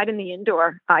I ride in the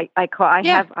indoor, I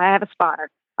have a spotter,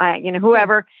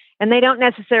 whoever, and they don't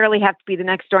necessarily have to be the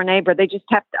next door neighbor.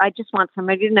 I just want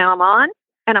somebody to know I'm on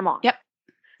and I'm off. Yep.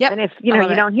 And if, you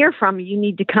don't hear from me, you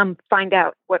need to come find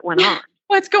out what went on.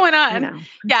 What's going on?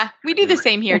 Yeah, we do the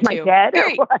same here too. Am I dead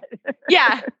or what?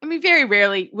 Yeah, I mean, very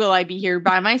rarely will I be here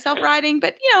by myself riding,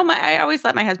 but I always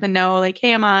let my husband know, like,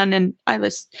 hey, I'm on, and I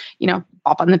just,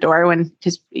 pop on the door when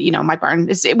my barn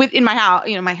is within my house.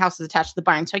 My house is attached to the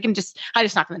barn, so I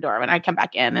just knock on the door when I come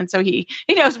back in, and so he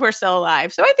knows we're still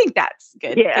alive. So I think that's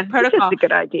good. Yeah, good protocol. That's a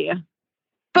good idea.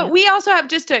 But we also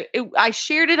have I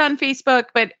shared it on Facebook,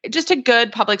 but just a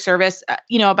good public service,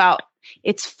 about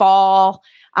it's fall.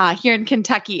 Here in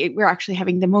Kentucky, we're actually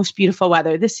having the most beautiful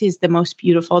weather. This is the most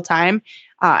beautiful time.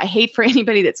 I hate for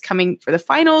anybody that's coming for the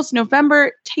finals.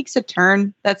 November takes a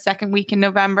turn that second week in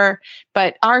November,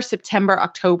 but our September,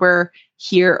 October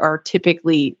here are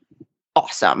typically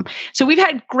awesome. So we've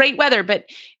had great weather, but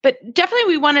definitely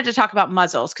we wanted to talk about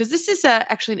muzzles because this is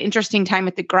actually an interesting time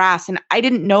with the grass, and I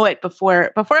didn't know it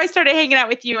before I started hanging out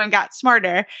with you and got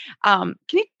smarter. Can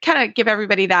you kind of give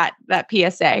everybody that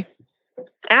PSA?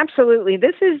 Absolutely.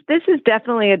 This is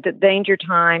definitely a danger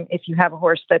time if you have a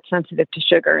horse that's sensitive to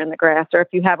sugar in the grass, or if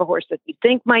you have a horse that you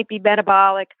think might be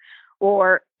metabolic,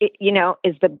 or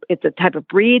it's a type of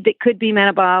breed that could be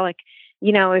metabolic.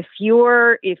 If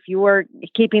you're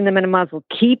keeping them in a muzzle,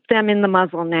 keep them in the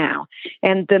muzzle now.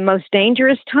 And the most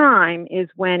dangerous time is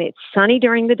when it's sunny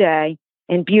during the day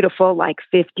and beautiful, like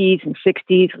 50s and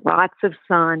 60s, lots of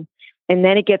sun, and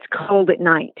then it gets cold at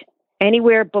night,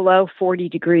 anywhere below 40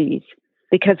 degrees.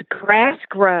 Because grass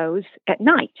grows at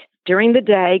night. During the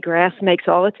day, grass makes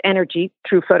all its energy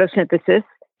through photosynthesis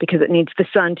because it needs the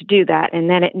sun to do that. And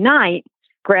then at night,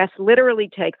 grass literally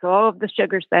takes all of the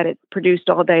sugars that it's produced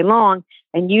all day long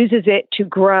and uses it to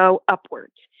grow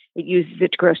upwards. It uses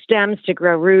it to grow stems, to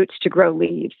grow roots, to grow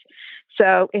leaves.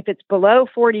 So if it's below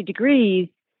 40 degrees,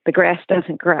 the grass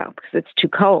doesn't grow because it's too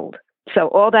cold. So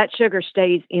all that sugar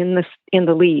stays in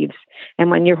the leaves. And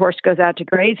when your horse goes out to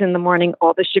graze in the morning,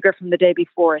 all the sugar from the day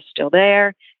before is still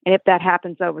there. And if that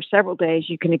happens over several days,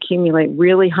 you can accumulate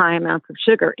really high amounts of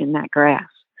sugar in that grass.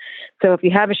 So if you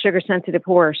have a sugar-sensitive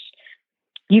horse,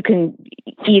 you can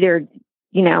either,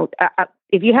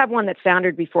 if you have one that's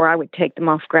foundered before, I would take them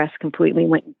off grass completely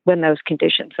when those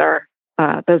conditions are,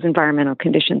 those environmental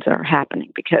conditions are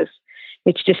happening, because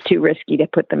it's just too risky to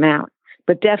put them out.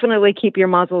 But definitely keep your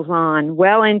muzzles on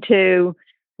well into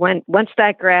once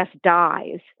that grass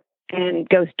dies and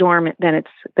goes dormant, then it's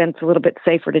a little bit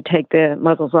safer to take the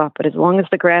muzzles off. But as long as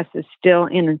the grass is still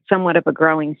in somewhat of a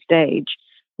growing stage,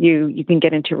 you can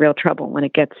get into real trouble when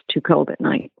it gets too cold at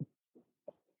night.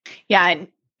 Yeah. And,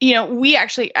 we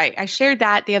actually, I shared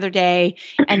that the other day,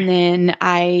 and then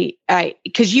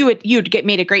because you had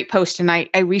made a great post and I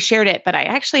reshared it, but I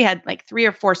actually had like 3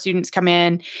 or 4 students come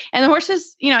in, and the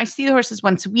horses, I see the horses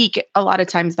once a week. A lot of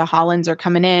times the Hollands are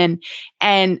coming in,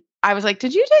 and I was like,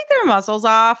 did you take their muzzles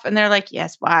off? And they're like,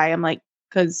 yes. Why? I'm like,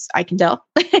 because I can tell.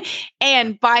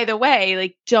 And by the way,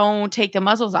 like, don't take the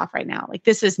muzzles off right now. Like,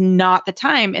 this is not the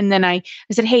time. And then I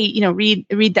said, hey, read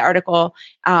the article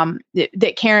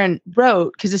that Karen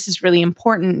wrote, because this is really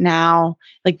important now.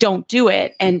 Like, don't do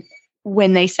it. And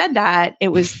when they said that, it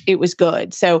was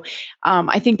good. So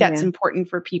I think that's important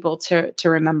for people to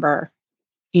remember,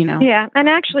 Yeah. And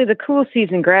actually the cool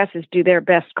season grasses do their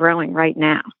best growing right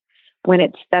now.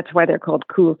 That's why they're called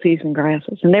cool season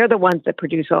grasses, and they're the ones that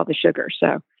produce all the sugar.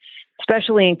 So,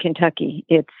 especially in Kentucky,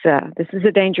 this is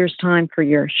a dangerous time for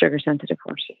your sugar sensitive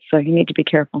horses. So you need to be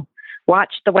careful.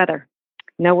 Watch the weather.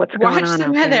 Know what's going on. Watch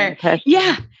the weather.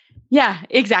 Yeah,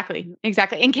 exactly.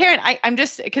 And Karen, I'm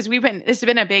just, because this has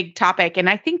been a big topic, and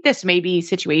I think this may be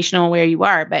situational where you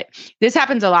are, but this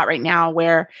happens a lot right now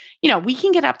where, we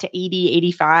can get up to 80,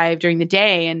 85 during the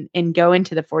day and go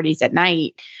into the 40s at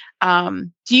night.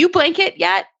 Do you blanket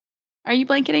yet? Are you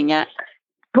blanketing yet?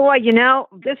 Boy,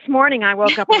 this morning I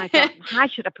woke up and I thought, I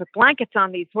should have put blankets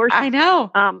on these horses. I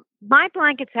know. My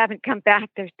blankets haven't come back.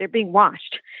 They're being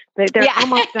washed. They're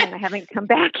almost done. They haven't come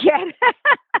back yet.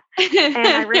 And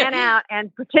I ran out,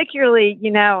 and particularly,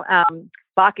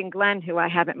 Bach and Glenn, who I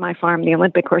have at my farm, the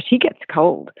Olympic horse, he gets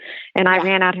cold. And I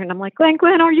ran out here and I'm like,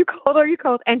 Glenn, are you cold? Are you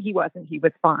cold? And he wasn't. He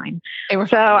was fine.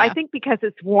 I think because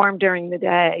it's warm during the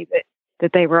day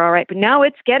that they were all right. But no,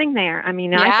 it's getting there. I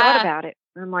mean, I thought about it.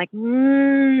 I'm like, here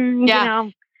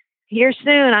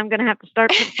soon, I'm going to have to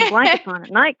start putting some blankets on at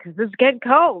night because it's getting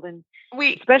cold. And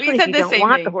especially if you don't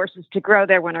want the horses to grow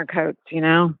their winter coats,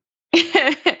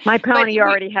 My pony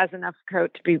already has enough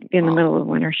coat to be in the middle of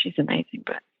winter. She's amazing.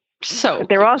 But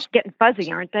they're all getting fuzzy,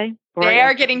 aren't they? They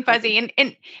are getting fuzzy.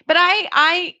 But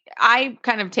I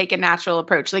kind of take a natural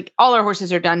approach. Like, all our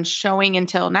horses are done showing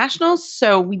until nationals.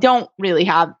 So we don't really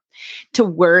have to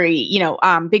worry.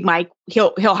 Big Mike,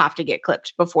 he'll have to get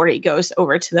clipped before he goes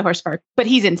over to the horse park, but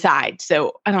he's inside,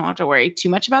 so I don't have to worry too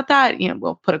much about that.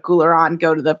 We'll put a cooler on,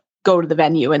 go to the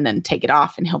venue, and then take it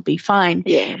off, and he'll be fine.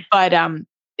 Yeah. But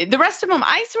the rest of them,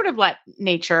 I sort of let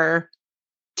nature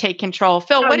take control.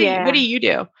 Phil, what do you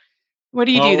do? What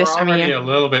do you do this time of year? We're already a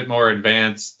little bit more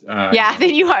advanced.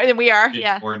 Than you are, than we are.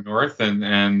 Yeah. More north,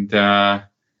 and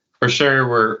for sure,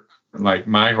 we're like,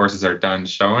 my horses are done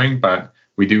showing, but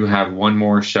we do have one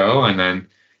more show, and then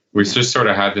we just sort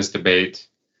of had this debate.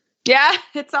 Yeah,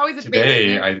 it's always a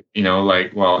today.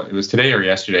 It was today or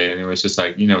yesterday, and it was just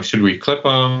like, should we clip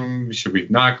them? Should we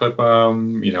not clip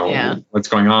them? What's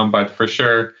going on? But for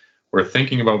sure, we're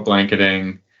thinking about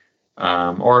blanketing.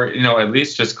 Or at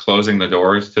least just closing the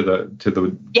doors to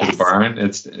the barn.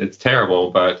 It's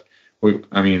terrible, but we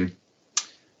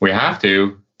have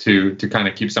to kind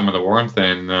of keep some of the warmth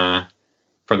in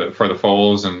for the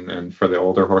foals and for the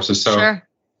older horses. So sure.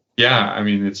 Yeah,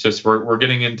 it's just we're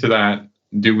getting into that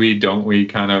do we, don't we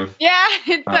kind of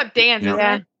it's that dance,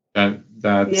 isn't it?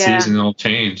 That seasonal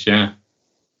change, Yeah,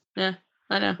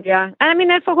 I know. Yeah, and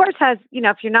if a horse has,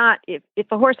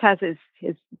 if a horse has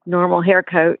his normal hair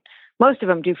coat, most of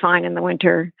them do fine in the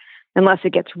winter, unless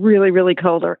it gets really, really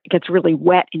cold or it gets really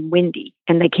wet and windy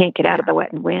and they can't get out of the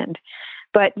wet and wind.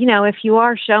 But, if you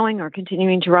are showing or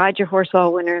continuing to ride your horse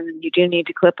all winter and you do need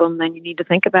to clip them, then you need to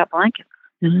think about blankets.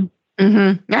 Mm-hmm.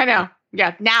 Mm-hmm. I know.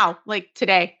 Yeah. Now, like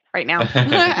today, right now,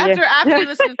 after you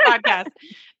listen to this podcast.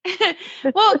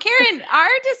 Well, Karen, our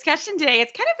discussion today,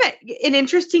 it's kind of an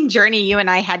interesting journey you and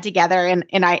I had together.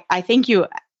 And I thank you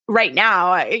right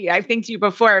now. I've thanked you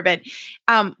before, but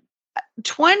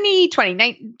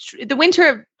 2020, the winter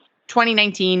of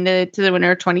 2019 to the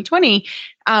winter of 2020,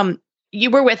 you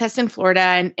were with us in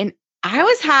Florida, and I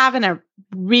was having a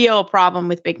real problem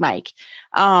with Big Mike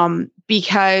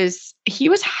because he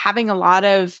was having a lot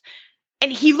of,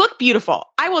 and he looked beautiful.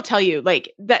 I will tell you,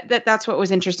 like that's what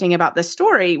was interesting about this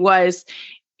story was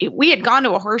we had gone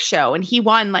to a horse show and he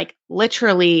won like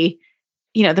literally,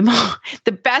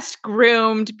 the best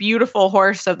groomed, beautiful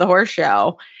horse of the horse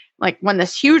show. Like won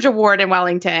this huge award in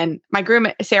Wellington. My groom,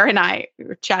 Sarah, and I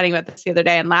were chatting about this the other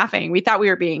day and laughing. We thought we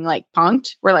were being like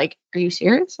punked. We're like, are you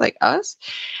serious? Like us?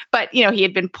 But, he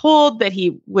had been pulled that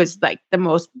he was like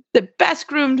the best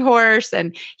groomed horse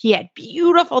and he had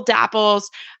beautiful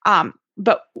dapples.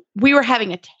 But we were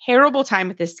having a terrible time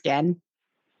with his skin.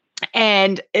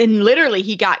 And literally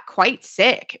he got quite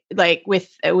sick, like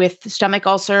with stomach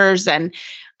ulcers and,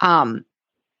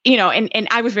 and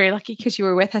I was very lucky because you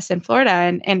were with us in Florida.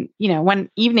 And one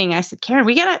evening I said, Karen,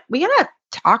 we gotta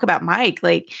talk about Mike.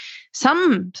 Like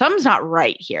something's not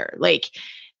right here. Like,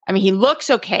 he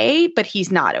looks okay, but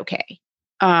he's not okay.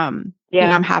 I'm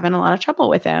having a lot of trouble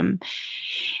with him.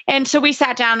 And so we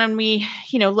sat down and we,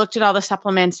 looked at all the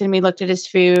supplements and we looked at his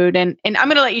food and I'm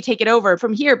going to let you take it over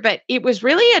from here. But it was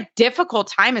really a difficult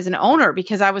time as an owner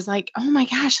because I was like, oh my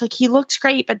gosh, like he looks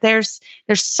great, but there's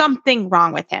something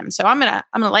wrong with him. So I'm going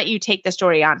to let you take the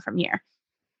story on from here.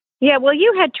 Yeah. Well,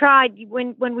 you had tried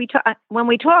when we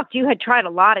talked, you had tried a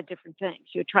lot of different things.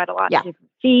 You had tried a lot of different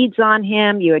feeds on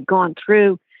him. You had gone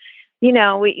through, we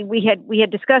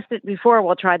had discussed it before.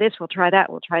 We'll try this, we'll try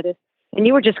that, we'll try this. And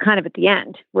you were just kind of at the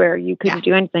end where you couldn't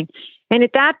do anything. And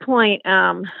at that point,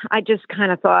 I just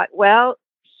kind of thought, well,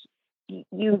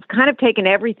 you've kind of taken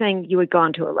everything. You had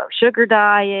gone to a low sugar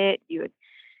diet. You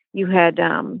had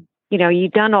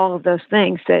you'd done all of those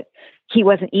things that he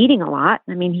wasn't eating a lot.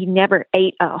 He never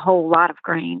ate a whole lot of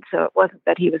grain. So it wasn't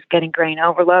that he was getting grain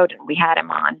overload. And we had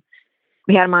him on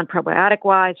probiotic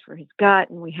wise for his gut.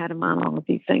 And we had him on all of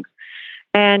these things.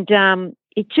 And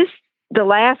it just, the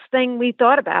last thing we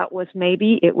thought about was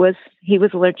maybe he was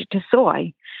allergic to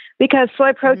soy, because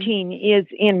soy protein is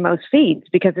in most feeds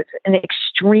because it's an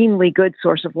extremely good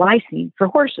source of lysine for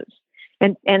horses.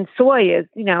 And soy is,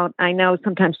 I know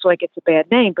sometimes soy gets a bad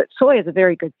name, but soy is a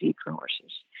very good feed for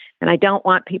horses. And I don't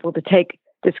want people to take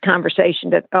this conversation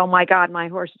that, oh my God, my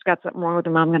horse has got something wrong with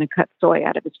him, I'm going to cut soy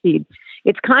out of his feed.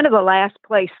 It's kind of the last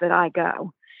place that I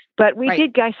go. But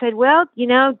I said, well,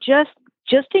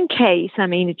 just in case,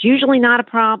 it's usually not a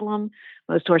problem.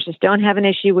 Most horses don't have an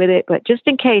issue with it, but just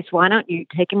in case, why don't you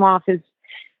take him off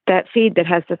that feed that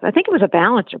has this? I think it was a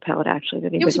balancer pellet actually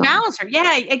that he was on. It was a balancer.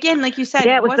 Yeah. Again, like you said,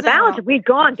 it was the balancer. We'd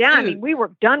gone down. We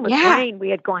were done with grain. We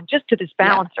had gone just to this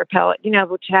balancer pellet,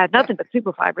 which had nothing but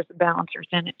super fibers and balancers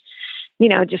in it.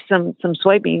 Just some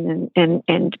soybean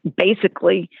and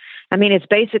basically, it's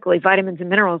basically vitamins and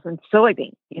minerals and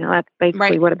soybean. That's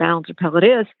basically what a balancer pellet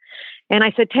is. And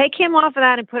I said, take him off of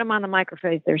that and put him on the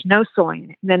microphase. There's no soy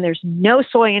in it. And then there's no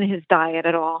soy in his diet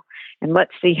at all. And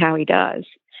let's see how he does.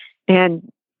 And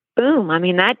boom,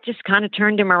 that just kind of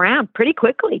turned him around pretty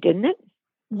quickly, didn't it?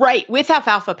 Right. With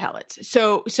alfalfa pellets.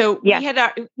 So we had,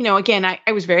 again,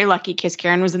 I was very lucky because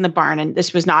Karen was in the barn and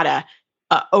this was not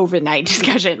overnight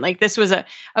discussion. Like this was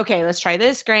okay, let's try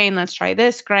this grain. Let's try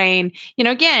this grain.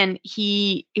 Again,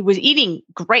 he was eating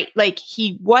great. Like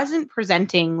he wasn't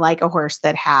presenting like a horse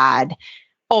that had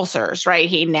ulcers, right?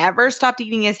 He never stopped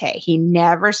eating his hay. He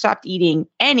never stopped eating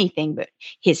anything, but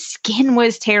his skin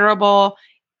was terrible.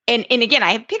 And again,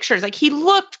 I have pictures, like he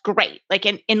looked great. Like,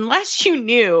 unless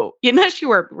you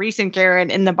were Reese and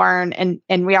Karen in the barn,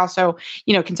 and we also,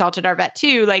 consulted our vet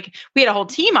too. Like we had a whole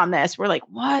team on this. We're like,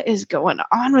 what is going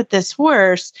on with this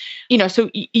horse? So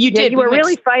you were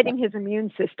really fighting his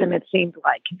immune system. It seemed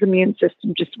like his immune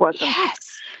system just wasn't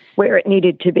where it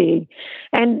needed to be.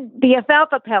 And the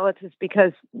alfalfa pellets is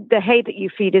because the hay that you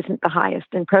feed isn't the highest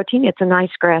in protein. It's a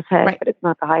nice grass hay, but it's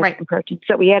not the highest in protein.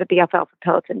 So we added the alfalfa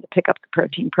pellets in to pick up the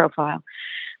protein profile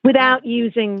without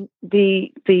using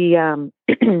the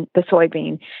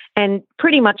soybean. And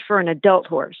pretty much for an adult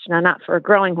horse, now not for a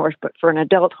growing horse, but for an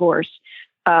adult horse,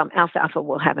 alfalfa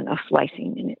will have enough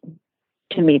lysine in it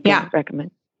to meet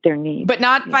their needs. But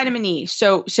not vitamin E.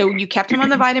 So you kept him on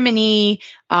the vitamin E.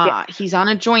 He's on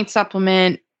a joint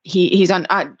supplement. He's on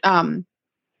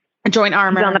Joint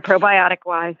Armor. He's on the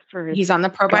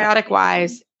probiotic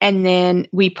wise and then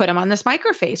we put him on this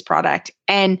microphase product.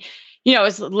 And it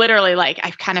was literally like,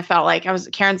 I kind of felt like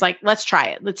Karen's like, let's try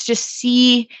it. Let's just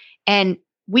see. And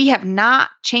we have not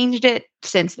changed it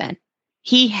since then.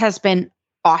 He has been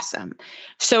awesome.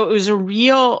 So it was a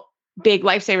real big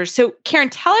lifesaver. So Karen,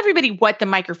 tell everybody what the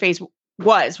microphase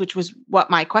was, which was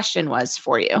what my question was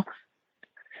for you.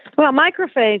 Well,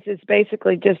 microphase is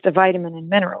basically just a vitamin and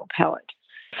mineral pellet.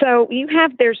 So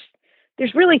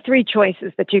there's really three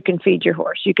choices that you can feed your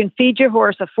horse. You can feed your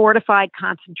horse a fortified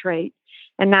concentrate,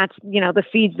 and that's, the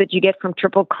feeds that you get from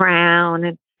Triple Crown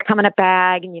and come in a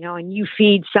bag, and, and you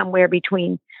feed somewhere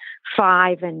between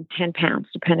 5 and 10 pounds,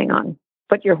 depending on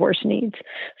what your horse needs.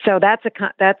 So that's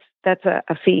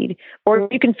a feed. Or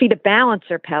you can feed a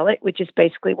balancer pellet, which is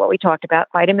basically what we talked about,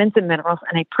 vitamins and minerals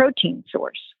and a protein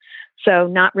source. So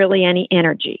not really any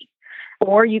energy.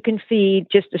 Or you can feed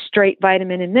just a straight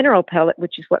vitamin and mineral pellet,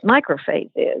 which is what microphase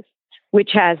is,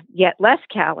 which has yet less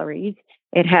calories.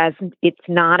 It's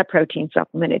not a protein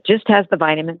supplement. It just has the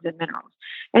vitamins and minerals.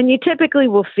 And you typically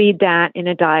will feed that in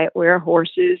a diet where a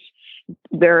horse is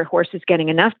getting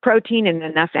enough protein and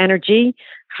enough energy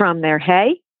from their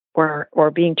hay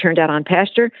or being turned out on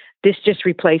pasture. This just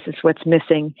replaces what's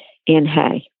missing in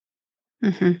hay.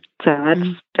 Mm-hmm.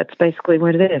 So that's basically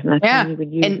what it is. And that's how you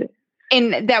would use it.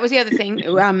 And that was the other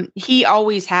thing. He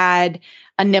always had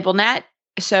a nibble net.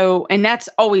 So, and that's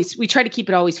always, we try to keep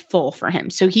it always full for him.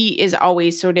 So he is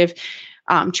always sort of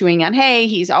chewing on hay.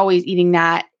 He's always eating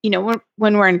that.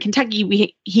 When we're in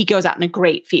Kentucky, he goes out in a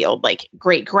great field, like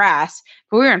great grass,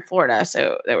 but we were in Florida.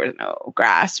 So there was no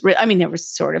grass. I mean, there was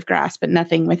sort of grass, but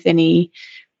nothing with any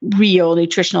real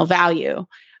nutritional value.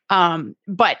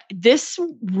 But this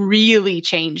really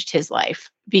changed his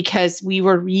life because we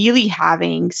were really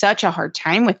having such a hard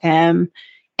time with him.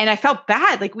 And I felt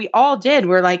bad. Like we all did.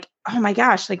 We're like, oh my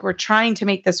gosh, like we're trying to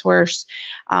make this horse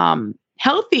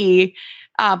healthy,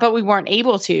 but we weren't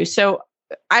able to. So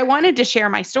I wanted to share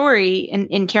my story,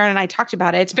 and Karen and I talked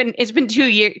about it. It's been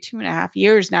 2.5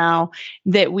 years now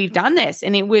that we've done this.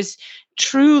 And it was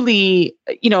truly,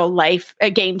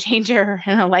 a game changer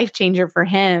and a life changer for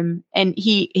him. And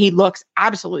he looks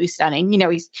absolutely stunning.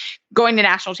 He's going to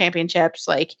national championships.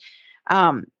 Like,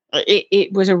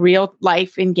 it was a real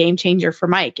life and game changer for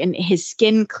Mike, and his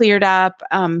skin cleared up.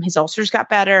 His ulcers got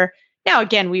better. Now,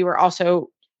 again, we were also,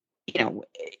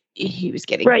 he was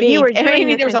getting big. You were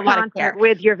doing there was a lot of care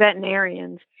with your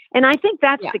veterinarians. And I think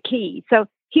that's the key. So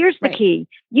here's the key.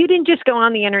 You didn't just go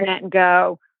on the internet and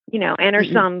go, enter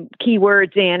some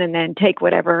keywords in and then take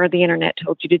whatever the internet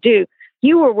told you to do.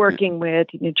 You were working with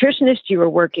nutritionists, you were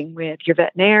working with your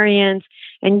veterinarians,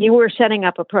 and you were setting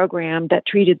up a program that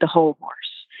treated the whole horse.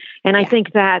 And I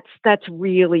think that's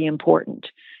really important.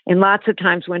 And lots of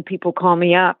times when people call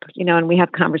me up, and we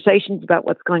have conversations about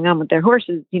what's going on with their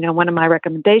horses, one of my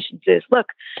recommendations is, look,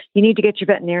 you need to get your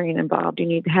veterinarian involved. You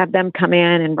need to have them come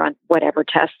in and run whatever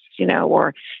tests,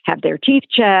 or have their teeth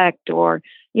checked, or,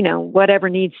 whatever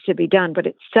needs to be done. But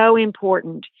it's so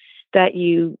important that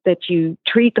you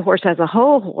treat the horse as a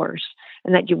whole horse,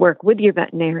 and that you work with your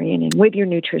veterinarian and with your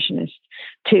nutritionist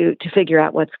to figure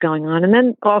out what's going on. And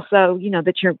then also,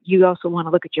 that you also want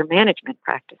to look at your management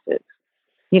practices.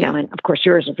 And of course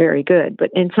yours are very good, but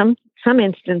in some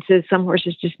instances, some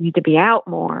horses just need to be out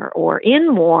more or in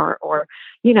more, or,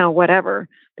 whatever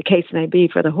the case may be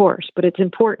for the horse. But it's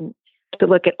important to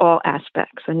look at all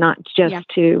aspects and not just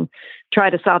to try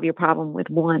to solve your problem with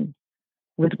one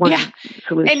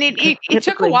solution. And it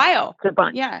took a while.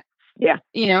 Yeah.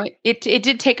 It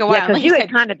did take a while. Yeah, because like you said,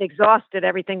 had kind of exhausted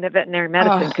everything that veterinary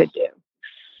medicine could do.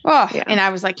 And I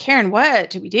was like, Karen, what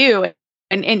do we do?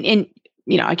 And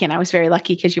again, I was very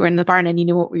lucky because you were in the barn and you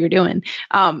knew what we were doing.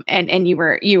 And you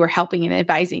were helping and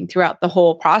advising throughout the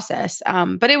whole process.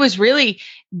 But it was really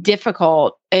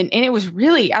difficult. And it was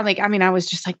really, I was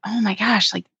just like, oh my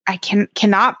gosh, like I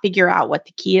cannot figure out what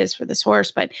the key is for this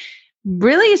horse. But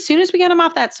really, as soon as we got him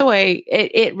off that soy,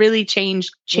 it really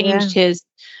changed his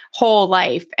whole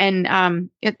life. And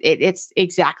it's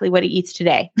exactly what he eats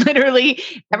today. Literally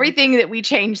everything that we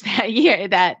changed that year,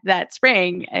 that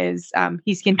spring is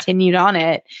he's continued on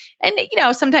it. And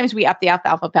sometimes we up the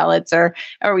alfalfa pellets or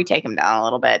we take him down a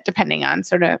little bit depending on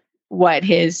sort of what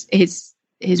his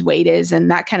weight is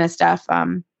and that kind of stuff.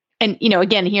 And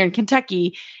again, here in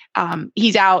Kentucky,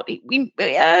 he's out. He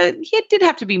did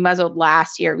have to be muzzled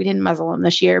last year. We didn't muzzle him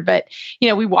this year, but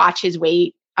we watch his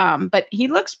weight. But he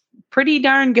looks pretty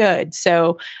darn good.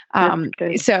 So,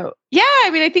 so yeah,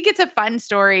 I think it's a fun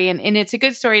story and it's a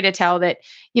good story to tell that,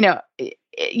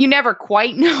 you never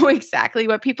quite know exactly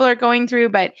what people are going through,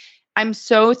 but I'm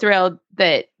so thrilled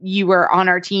that you were on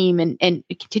our team and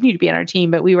continue to be on our team,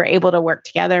 but we were able to work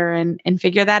together and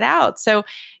figure that out. So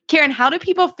Karen, how do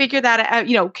people figure that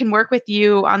out, can work with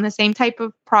you on the same type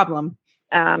of problem?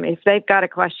 If they've got a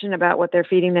question about what they're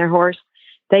feeding their horse,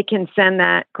 they can send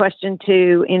that question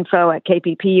to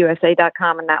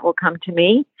info@kppusa.com and that will come to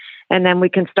me. And then we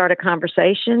can start a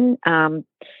conversation.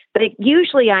 But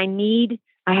usually I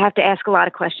have to ask a lot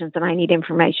of questions and I need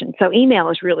information. So email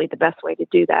is really the best way to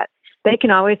do that. They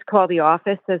can always call the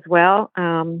office as well.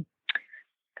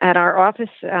 At our office,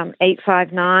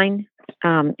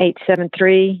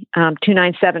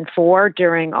 859-873-2974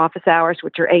 during office hours,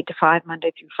 which are 8 to 5,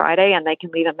 Monday through Friday, and they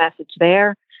can leave a message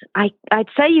there. I'd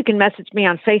say you can message me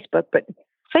on Facebook, but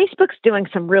Facebook's doing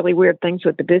some really weird things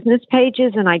with the business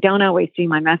pages, and I don't always see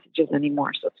my messages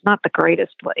anymore, so it's not the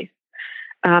greatest place.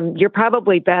 You're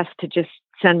probably best to just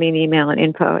send me an email at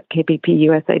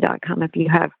info@kppusa.com if you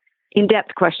have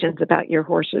in-depth questions about your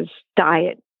horse's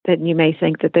diet that you may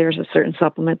think that there's a certain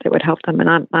supplement that would help them,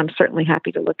 and I'm certainly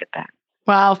happy to look at that.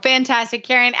 Well, fantastic,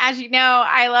 Karen. As you know,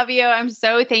 I love you. I'm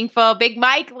so thankful. Big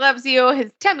Mike loves you.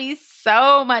 His tummy's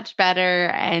so much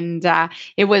better. And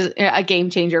it was a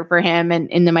game changer for him and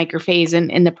in the microphase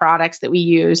and in the products that we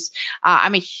use.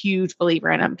 I'm a huge believer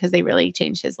in them because they really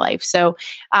changed his life. So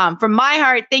from my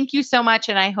heart, thank you so much.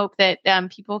 And I hope that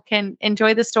people can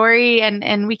enjoy the story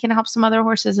and we can help some other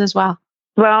horses as well.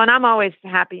 Well, and I'm always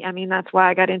happy. That's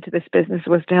why I got into this business,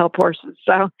 was to help horses.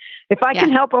 So if I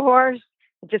can help a horse,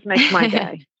 it just makes my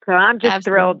day. So I'm just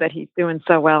thrilled that he's doing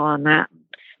so well on that.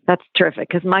 That's terrific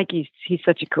because Mikey's, he's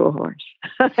such a cool horse.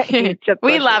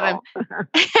 We love him.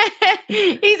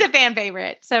 He's a fan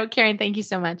favorite. So Karen, thank you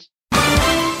so much.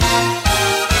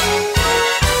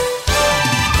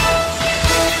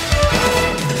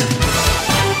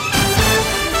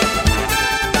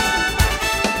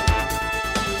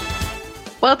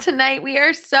 Well, tonight we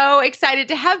are so excited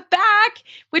to have back,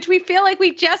 which we feel like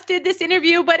we just did this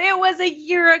interview, but it was a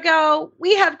year ago.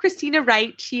 We have Krystina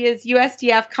Wright. She is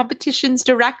USDF Competitions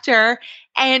Director.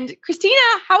 And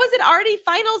Krystina, how is it already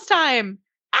finals time?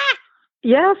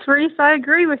 Yes, Reese, I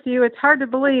agree with you. It's hard to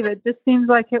believe. It just seems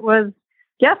like it was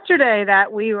yesterday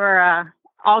that we were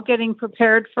all getting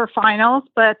prepared for finals,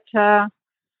 but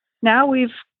now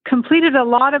we've completed a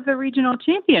lot of the regional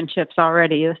championships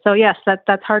already. So yes,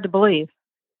 that's hard to believe.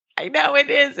 I know it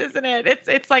is, isn't it?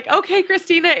 It's like, okay,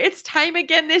 Krystina, it's time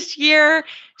again this year.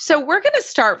 So we're going to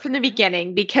start from the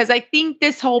beginning because I think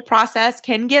this whole process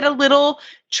can get a little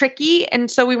tricky. And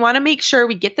so we want to make sure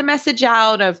we get the message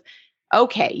out of,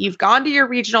 okay, you've gone to your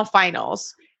regional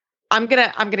finals. I'm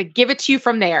going to give it to you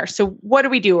from there. So what do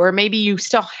we do? Or maybe you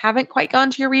still haven't quite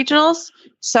gone to your regionals.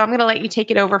 So I'm going to let you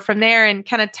take it over from there and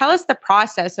kind of tell us the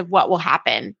process of what will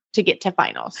happen to get to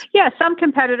finals. Yeah, some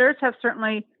competitors have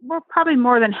certainly, probably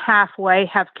more than halfway,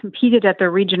 have competed at the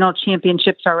regional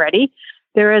championships already.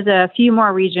 There is a few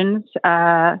more regions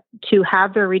to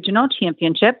have their regional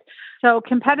championship. So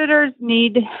competitors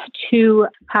need to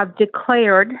have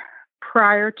declared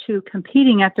prior to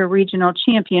competing at the regional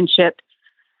championship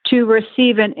to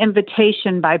receive an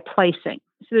invitation by placing.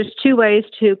 So there's two ways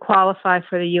to qualify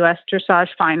for the U.S. Dressage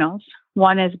Finals.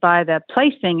 One is by the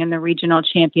placing in the regional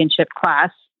championship class,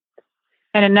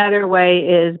 and another way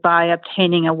is by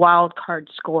obtaining a wild card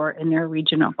score in their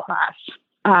regional class.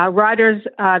 Riders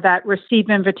that receive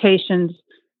invitations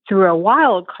through a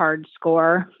wild card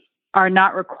score are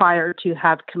not required to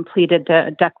have completed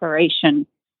the declaration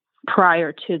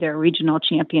prior to their regional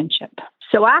championship.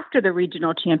 So after the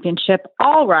regional championship,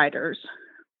 all riders,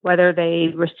 whether they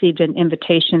received an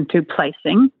invitation through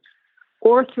placing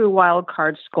or through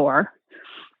wildcard score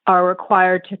are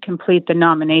required to complete the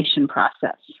nomination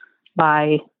process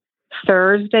by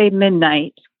Thursday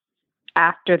midnight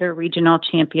after the regional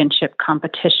championship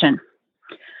competition.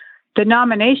 The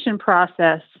nomination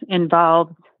process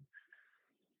involves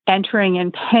entering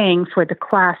and paying for the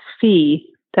class fee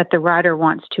that the rider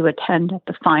wants to attend at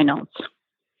the finals.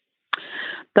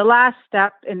 The last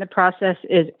step in the process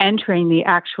is entering the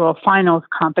actual finals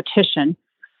competition,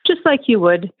 just like you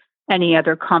would any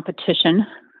other competition,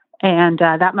 and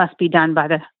that must be done by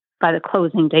the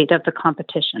closing date of the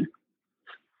competition.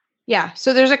 Yeah,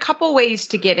 so there's a couple ways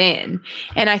to get in,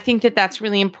 and I think that that's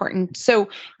really important. So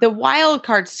the wild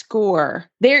card score,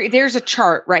 there's a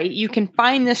chart, right? You can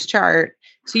find this chart.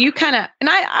 So you kind of, and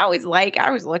I always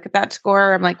look at that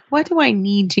score. I'm like, what do I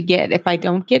need to get if I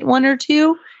don't get one or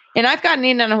two? And I've gotten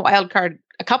in on a wild card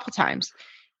a couple times.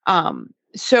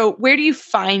 So where do you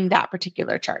find that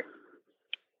particular chart?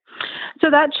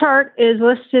 So that chart is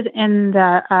listed in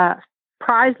the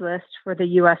prize list for the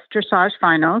U.S. Dressage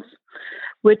Finals,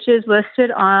 which is listed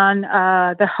on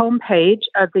the homepage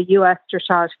of the U.S.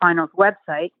 Dressage Finals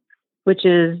website, which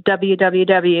is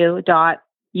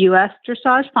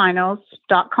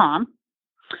www.usdressagefinals.com.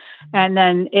 And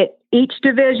then each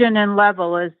division and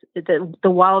level is the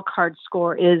wild card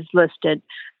score is listed.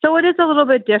 So it is a little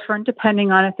bit different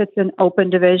depending on if it's an open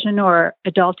division or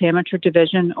adult amateur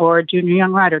division or junior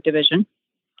young rider division.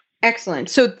 Excellent.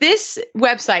 So this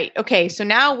website, okay, so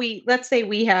now let's say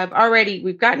we've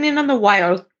gotten in on the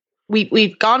wild,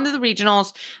 we've gone to the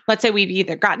regionals. Let's say we've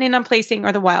either gotten in on placing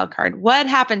or the wild card. What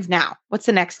happens now? What's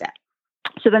the next step?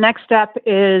 So the next step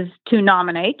is to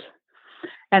nominate,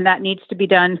 and that needs to be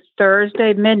done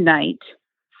Thursday midnight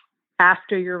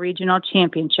after your regional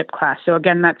championship class. So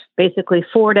again, that's basically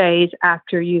 4 days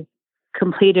after you've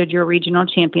completed your regional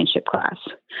championship class.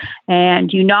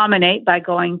 And you nominate by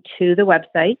going to the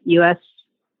website,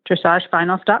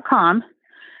 usdressagefinals.com,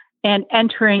 and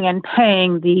entering and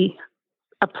paying the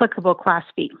applicable class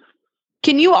fee.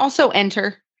 Can you also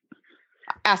enter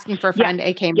asking for a friend,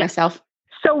 aka myself?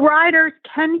 So riders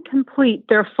can complete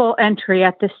their full entry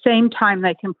at the same time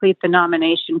they complete the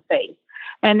nomination phase.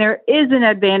 And there is an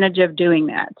advantage of doing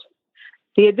that.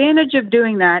 The advantage of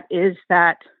doing that is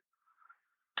that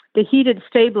the heated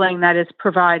stabling that is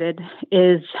provided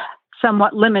is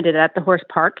somewhat limited at the horse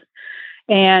park.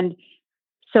 And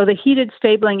so the heated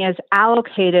stabling is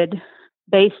allocated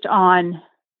based on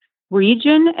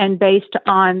region and based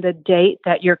on the date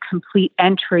that your complete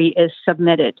entry is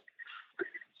submitted.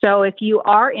 So if you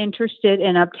are interested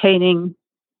in obtaining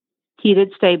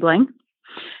heated stabling,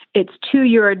 it's to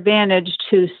your advantage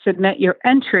to submit your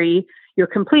entry, your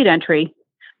complete entry,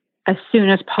 as soon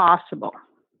as possible.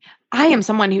 I am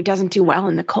someone who doesn't do well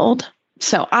in the cold.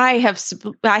 So I have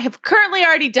currently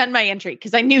already done my entry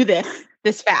because I knew this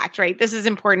fact, right? This is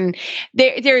important.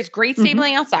 There is great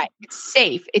stabling outside. It's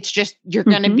safe. It's just, you're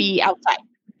going to be outside.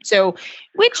 So,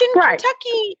 which in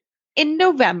Kentucky in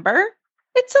November,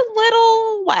 it's a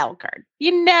little wild card.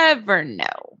 You never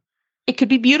know. It could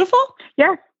be beautiful.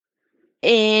 Yeah.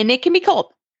 And it can be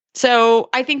cold. So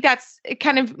I think that's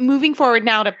kind of moving forward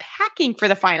now to packing for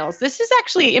the finals. This is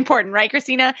actually important, right,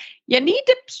 Krystina? You need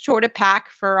to sort of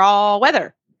pack for all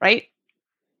weather, right?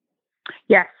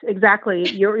 Yes, exactly.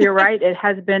 You're right. It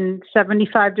has been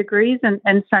 75 degrees and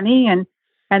sunny, and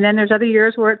then there's other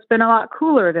years where it's been a lot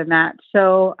cooler than that.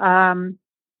 So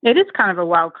it is kind of a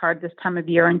wild card this time of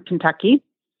year in Kentucky.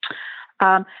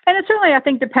 And it certainly, I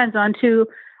think, depends on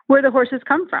where the horses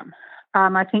come from.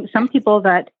 I think some people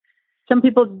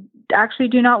actually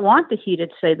do not want the heated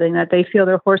stabling, that they feel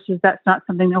that's not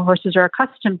something their horses are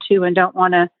accustomed to and don't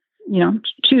want to,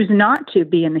 choose not to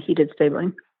be in the heated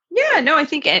stabling. Yeah, no, I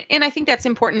think that's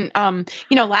important.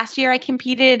 Last year I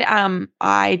competed. I'm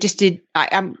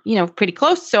pretty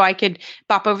close, so I could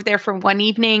bop over there for one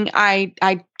evening. I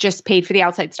just paid for the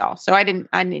outside stall, so I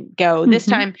didn't go this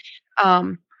time.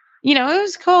 It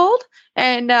was cold,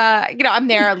 and I'm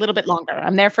there a little bit longer.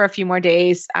 I'm there for a few more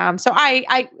days. So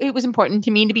it was important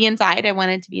to me to be inside. I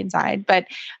wanted to be inside, but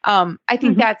I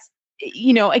think that's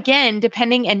again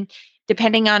depending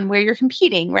on where you're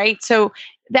competing, right? So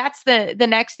that's the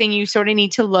next thing you sort of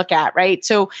need to look at, right?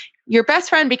 So your best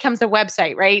friend becomes the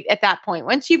website, right? At that point,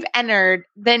 once you've entered,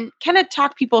 then kind of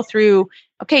talk people through,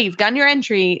 okay, you've done your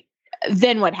entry.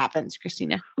 Then what happens,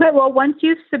 Krystina? Well, once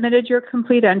you've submitted your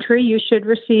complete entry, you should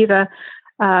receive a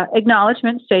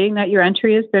acknowledgement stating that your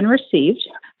entry has been received.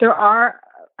 There are,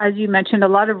 as you mentioned, a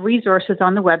lot of resources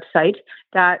on the website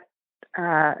that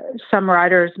some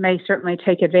riders may certainly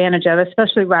take advantage of,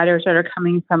 especially riders that are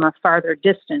coming from a farther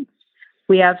distance.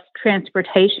 We have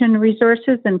transportation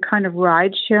resources and kind of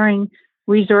ride-sharing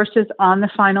resources on the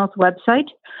finals website.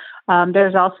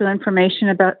 There's also information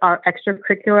about our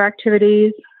extracurricular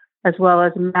activities, as well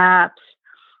as maps,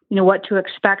 what to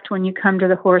expect when you come to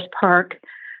the horse park,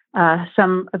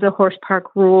 some of the horse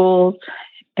park rules,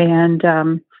 and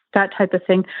that type of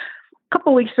thing. A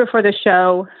couple weeks before the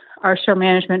show, our show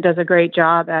management does a great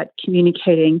job at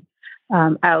communicating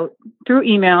out through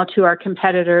email to our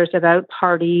competitors about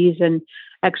parties and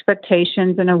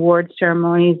expectations and award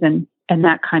ceremonies and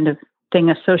that kind of thing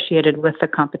associated with the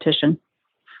competition.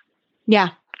 Yeah.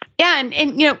 Yeah.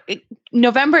 And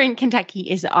November in Kentucky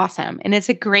is awesome. And it's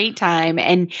a great time.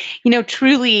 And,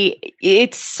 truly,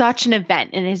 it's such an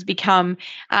event and has become,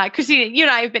 Krystina, you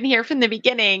and I have been here from the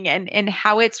beginning and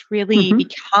how it's really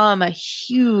become a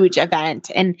huge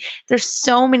event. And there's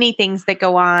so many things that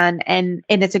go on. And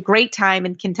it's a great time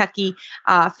in Kentucky.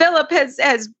 Philip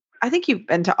has I think you've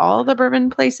been to all the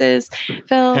bourbon places,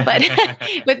 Phil, but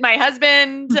with my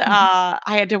husband, I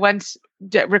had to once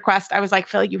request, I was like,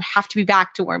 Phil, you have to be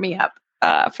back to warm me up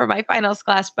for my finals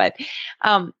class. But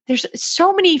there's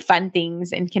so many fun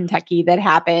things in Kentucky that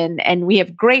happen, and we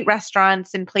have great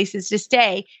restaurants and places to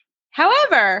stay.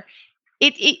 However,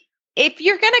 if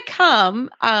you're going to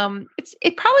come,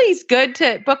 it probably is good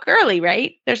to book early,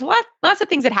 right? There's lots of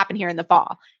things that happen here in the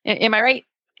fall. Am I right?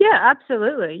 Yeah,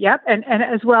 absolutely. Yep. And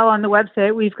as well on the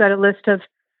website, we've got a list of,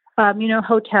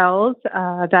 hotels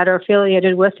that are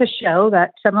affiliated with the show,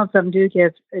 that some of them do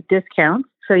give discounts.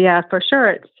 So yeah, for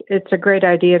sure. It's a great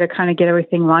idea to kind of get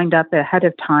everything lined up ahead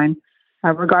of time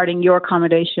regarding your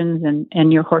accommodations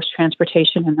and your horse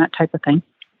transportation and that type of thing.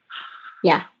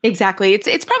 Yeah, exactly.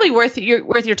 It's probably worth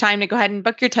your time to go ahead and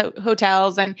book your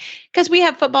hotels, and because we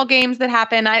have football games that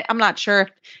happen. I'm not sure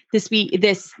if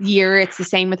this year it's the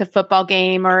same with a football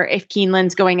game or if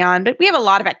Keeneland's going on, but we have a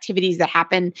lot of activities that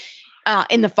happen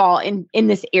in the fall in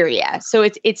this area. So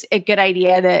it's a good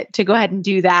idea to go ahead and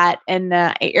do that, and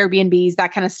Airbnbs,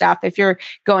 that kind of stuff. If you're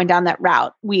going down that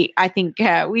route, I think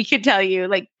we could tell you,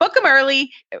 like, book them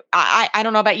early. I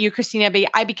don't know about you, Krystina, but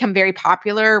I become very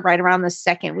popular right around the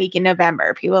second week in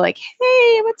November. People are like,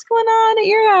 hey, what's going on at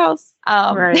your house?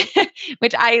 Right.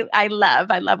 Which I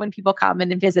love. I love when people come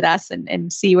and visit us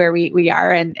and see where we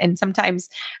are, and sometimes,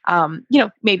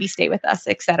 maybe stay with us,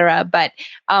 etc. But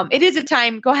it is a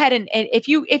time. Go ahead and if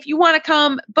you want to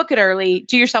come, book it early.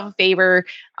 Do yourself a favor,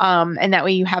 and that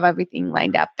way you have everything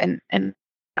lined up and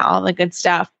all the good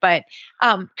stuff. But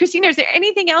Krystina, is there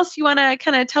anything else you want to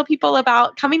kind of tell people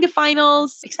about coming to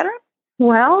finals, etc.?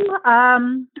 Well,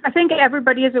 I think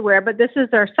everybody is aware, but this is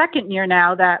our second year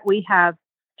now that we have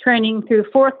training through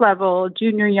 4th level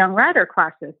junior young rider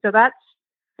classes. So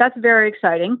that's very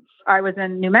exciting. I was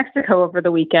in New Mexico over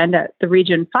the weekend at the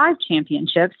Region 5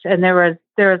 championships, and there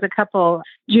was a couple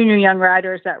junior young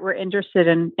riders that were interested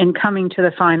in coming to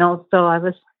the finals. So I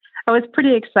was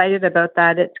pretty excited about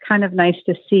that. It's kind of nice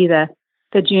to see the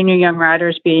junior young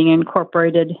riders being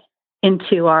incorporated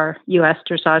into our U.S.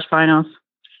 dressage finals.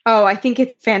 Oh, I think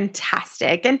it's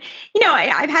fantastic. And,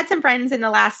 I've had some friends in the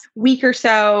last week or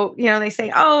so, they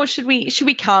say, oh, should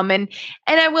we come? And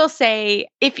I will say,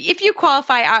 if you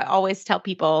qualify, I always tell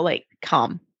people, like,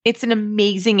 come. It's an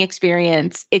amazing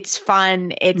experience. It's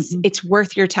fun. It's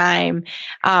worth your time.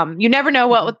 You never know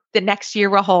what the next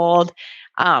year will hold.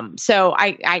 So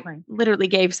I literally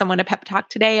gave someone a pep talk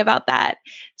today about that.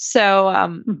 So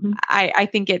I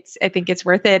think it's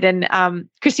worth it. And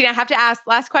Krystina, I have to ask,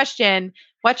 last question.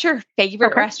 What's your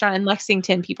favorite restaurant in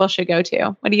Lexington people should go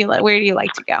to? Where do you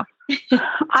like to go?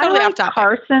 I like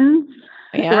Carson's.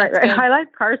 Yeah, right. I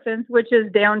like Carson's, which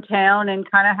is downtown and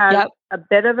kind of has a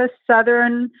bit of a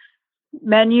Southern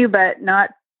menu, but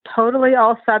not totally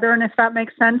all Southern, if that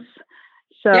makes sense.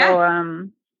 So,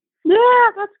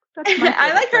 that's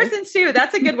I like Carson's too.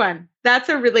 That's a good one. That's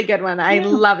a really good one. I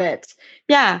love it.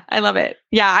 Yeah, I love it.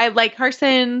 Yeah, I like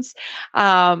Carson's.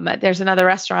 There's another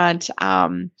restaurant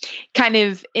kind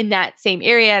of in that same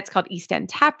area. It's called East End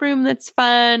Tap Room. That's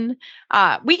fun.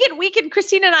 We can,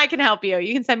 Krystina and I can help you.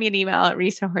 You can send me an email at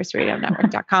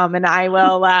resourceradionetwork.com and I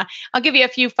will, I'll give you a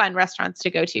few fun restaurants to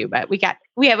go to, but we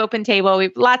have Open Table. We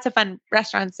have lots of fun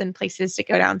restaurants and places to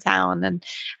go downtown, and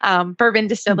bourbon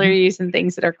distilleries and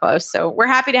things that are close. So we're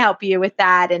happy to help you with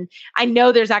that. And I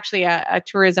know there's actually a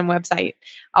tourism website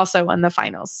also on the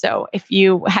finals. So if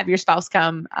you have your spouse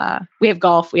come, we have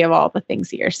golf, we have all the things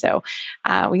here. So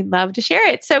we'd love to share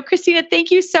it. So Krystina,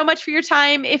 thank you so much for your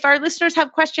time. If our listeners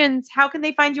have questions, how can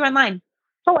they find you online?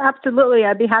 Oh, absolutely.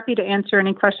 I'd be happy to answer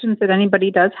any questions that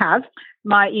anybody does have.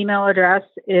 My email address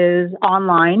is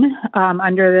online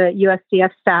under the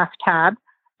USDF staff tab.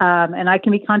 And I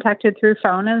can be contacted through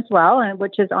phone as well, and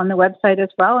which is on the website as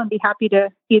well, and be happy to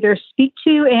either speak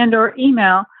to and or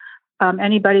email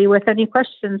anybody with any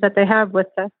questions that they have with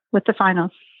the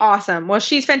finals. Awesome. Well,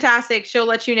 she's fantastic. She'll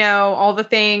let you know all the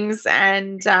things,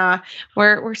 and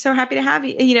we're so happy to have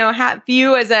you. Have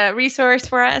you as a resource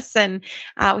for us, and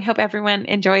we hope everyone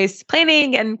enjoys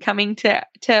planning and coming to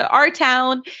our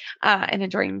town and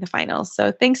enjoying the finals.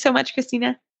 So, thanks so much,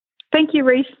 Krystina. Thank you,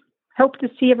 Reese. Hope to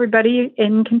see everybody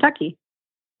in Kentucky.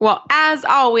 Well, as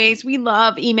always, we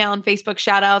love email and Facebook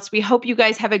shout outs. We hope you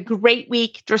guys have a great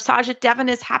week. Dressage at Devon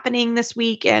is happening this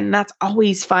week, and that's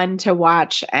always fun to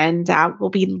watch. And we'll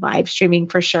be live streaming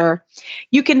for sure.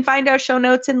 You can find our show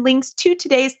notes and links to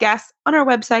today's guests on our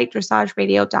website,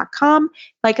 dressageradio.com.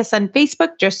 Like us on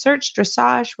Facebook, just search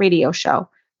Dressage Radio Show.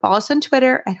 Follow us on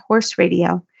Twitter at Horse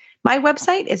Radio. My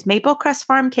website is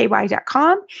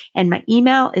maplecrestfarmky.com, and my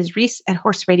email is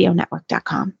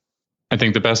reese@horseradionetwork.com. I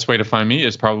think the best way to find me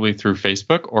is probably through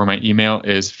Facebook, or my email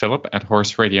is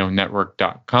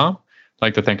philip@horseradionetwork.com. I'd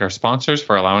like to thank our sponsors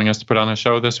for allowing us to put on a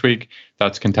show this week.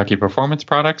 That's Kentucky Performance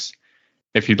Products.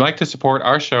 If you'd like to support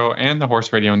our show and the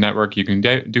Horse Radio Network, you can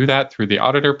do that through the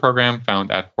Auditor program found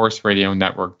at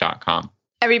horseradionetwork.com.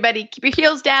 Everybody, keep your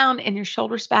heels down and your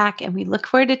shoulders back, and we look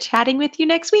forward to chatting with you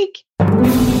next week.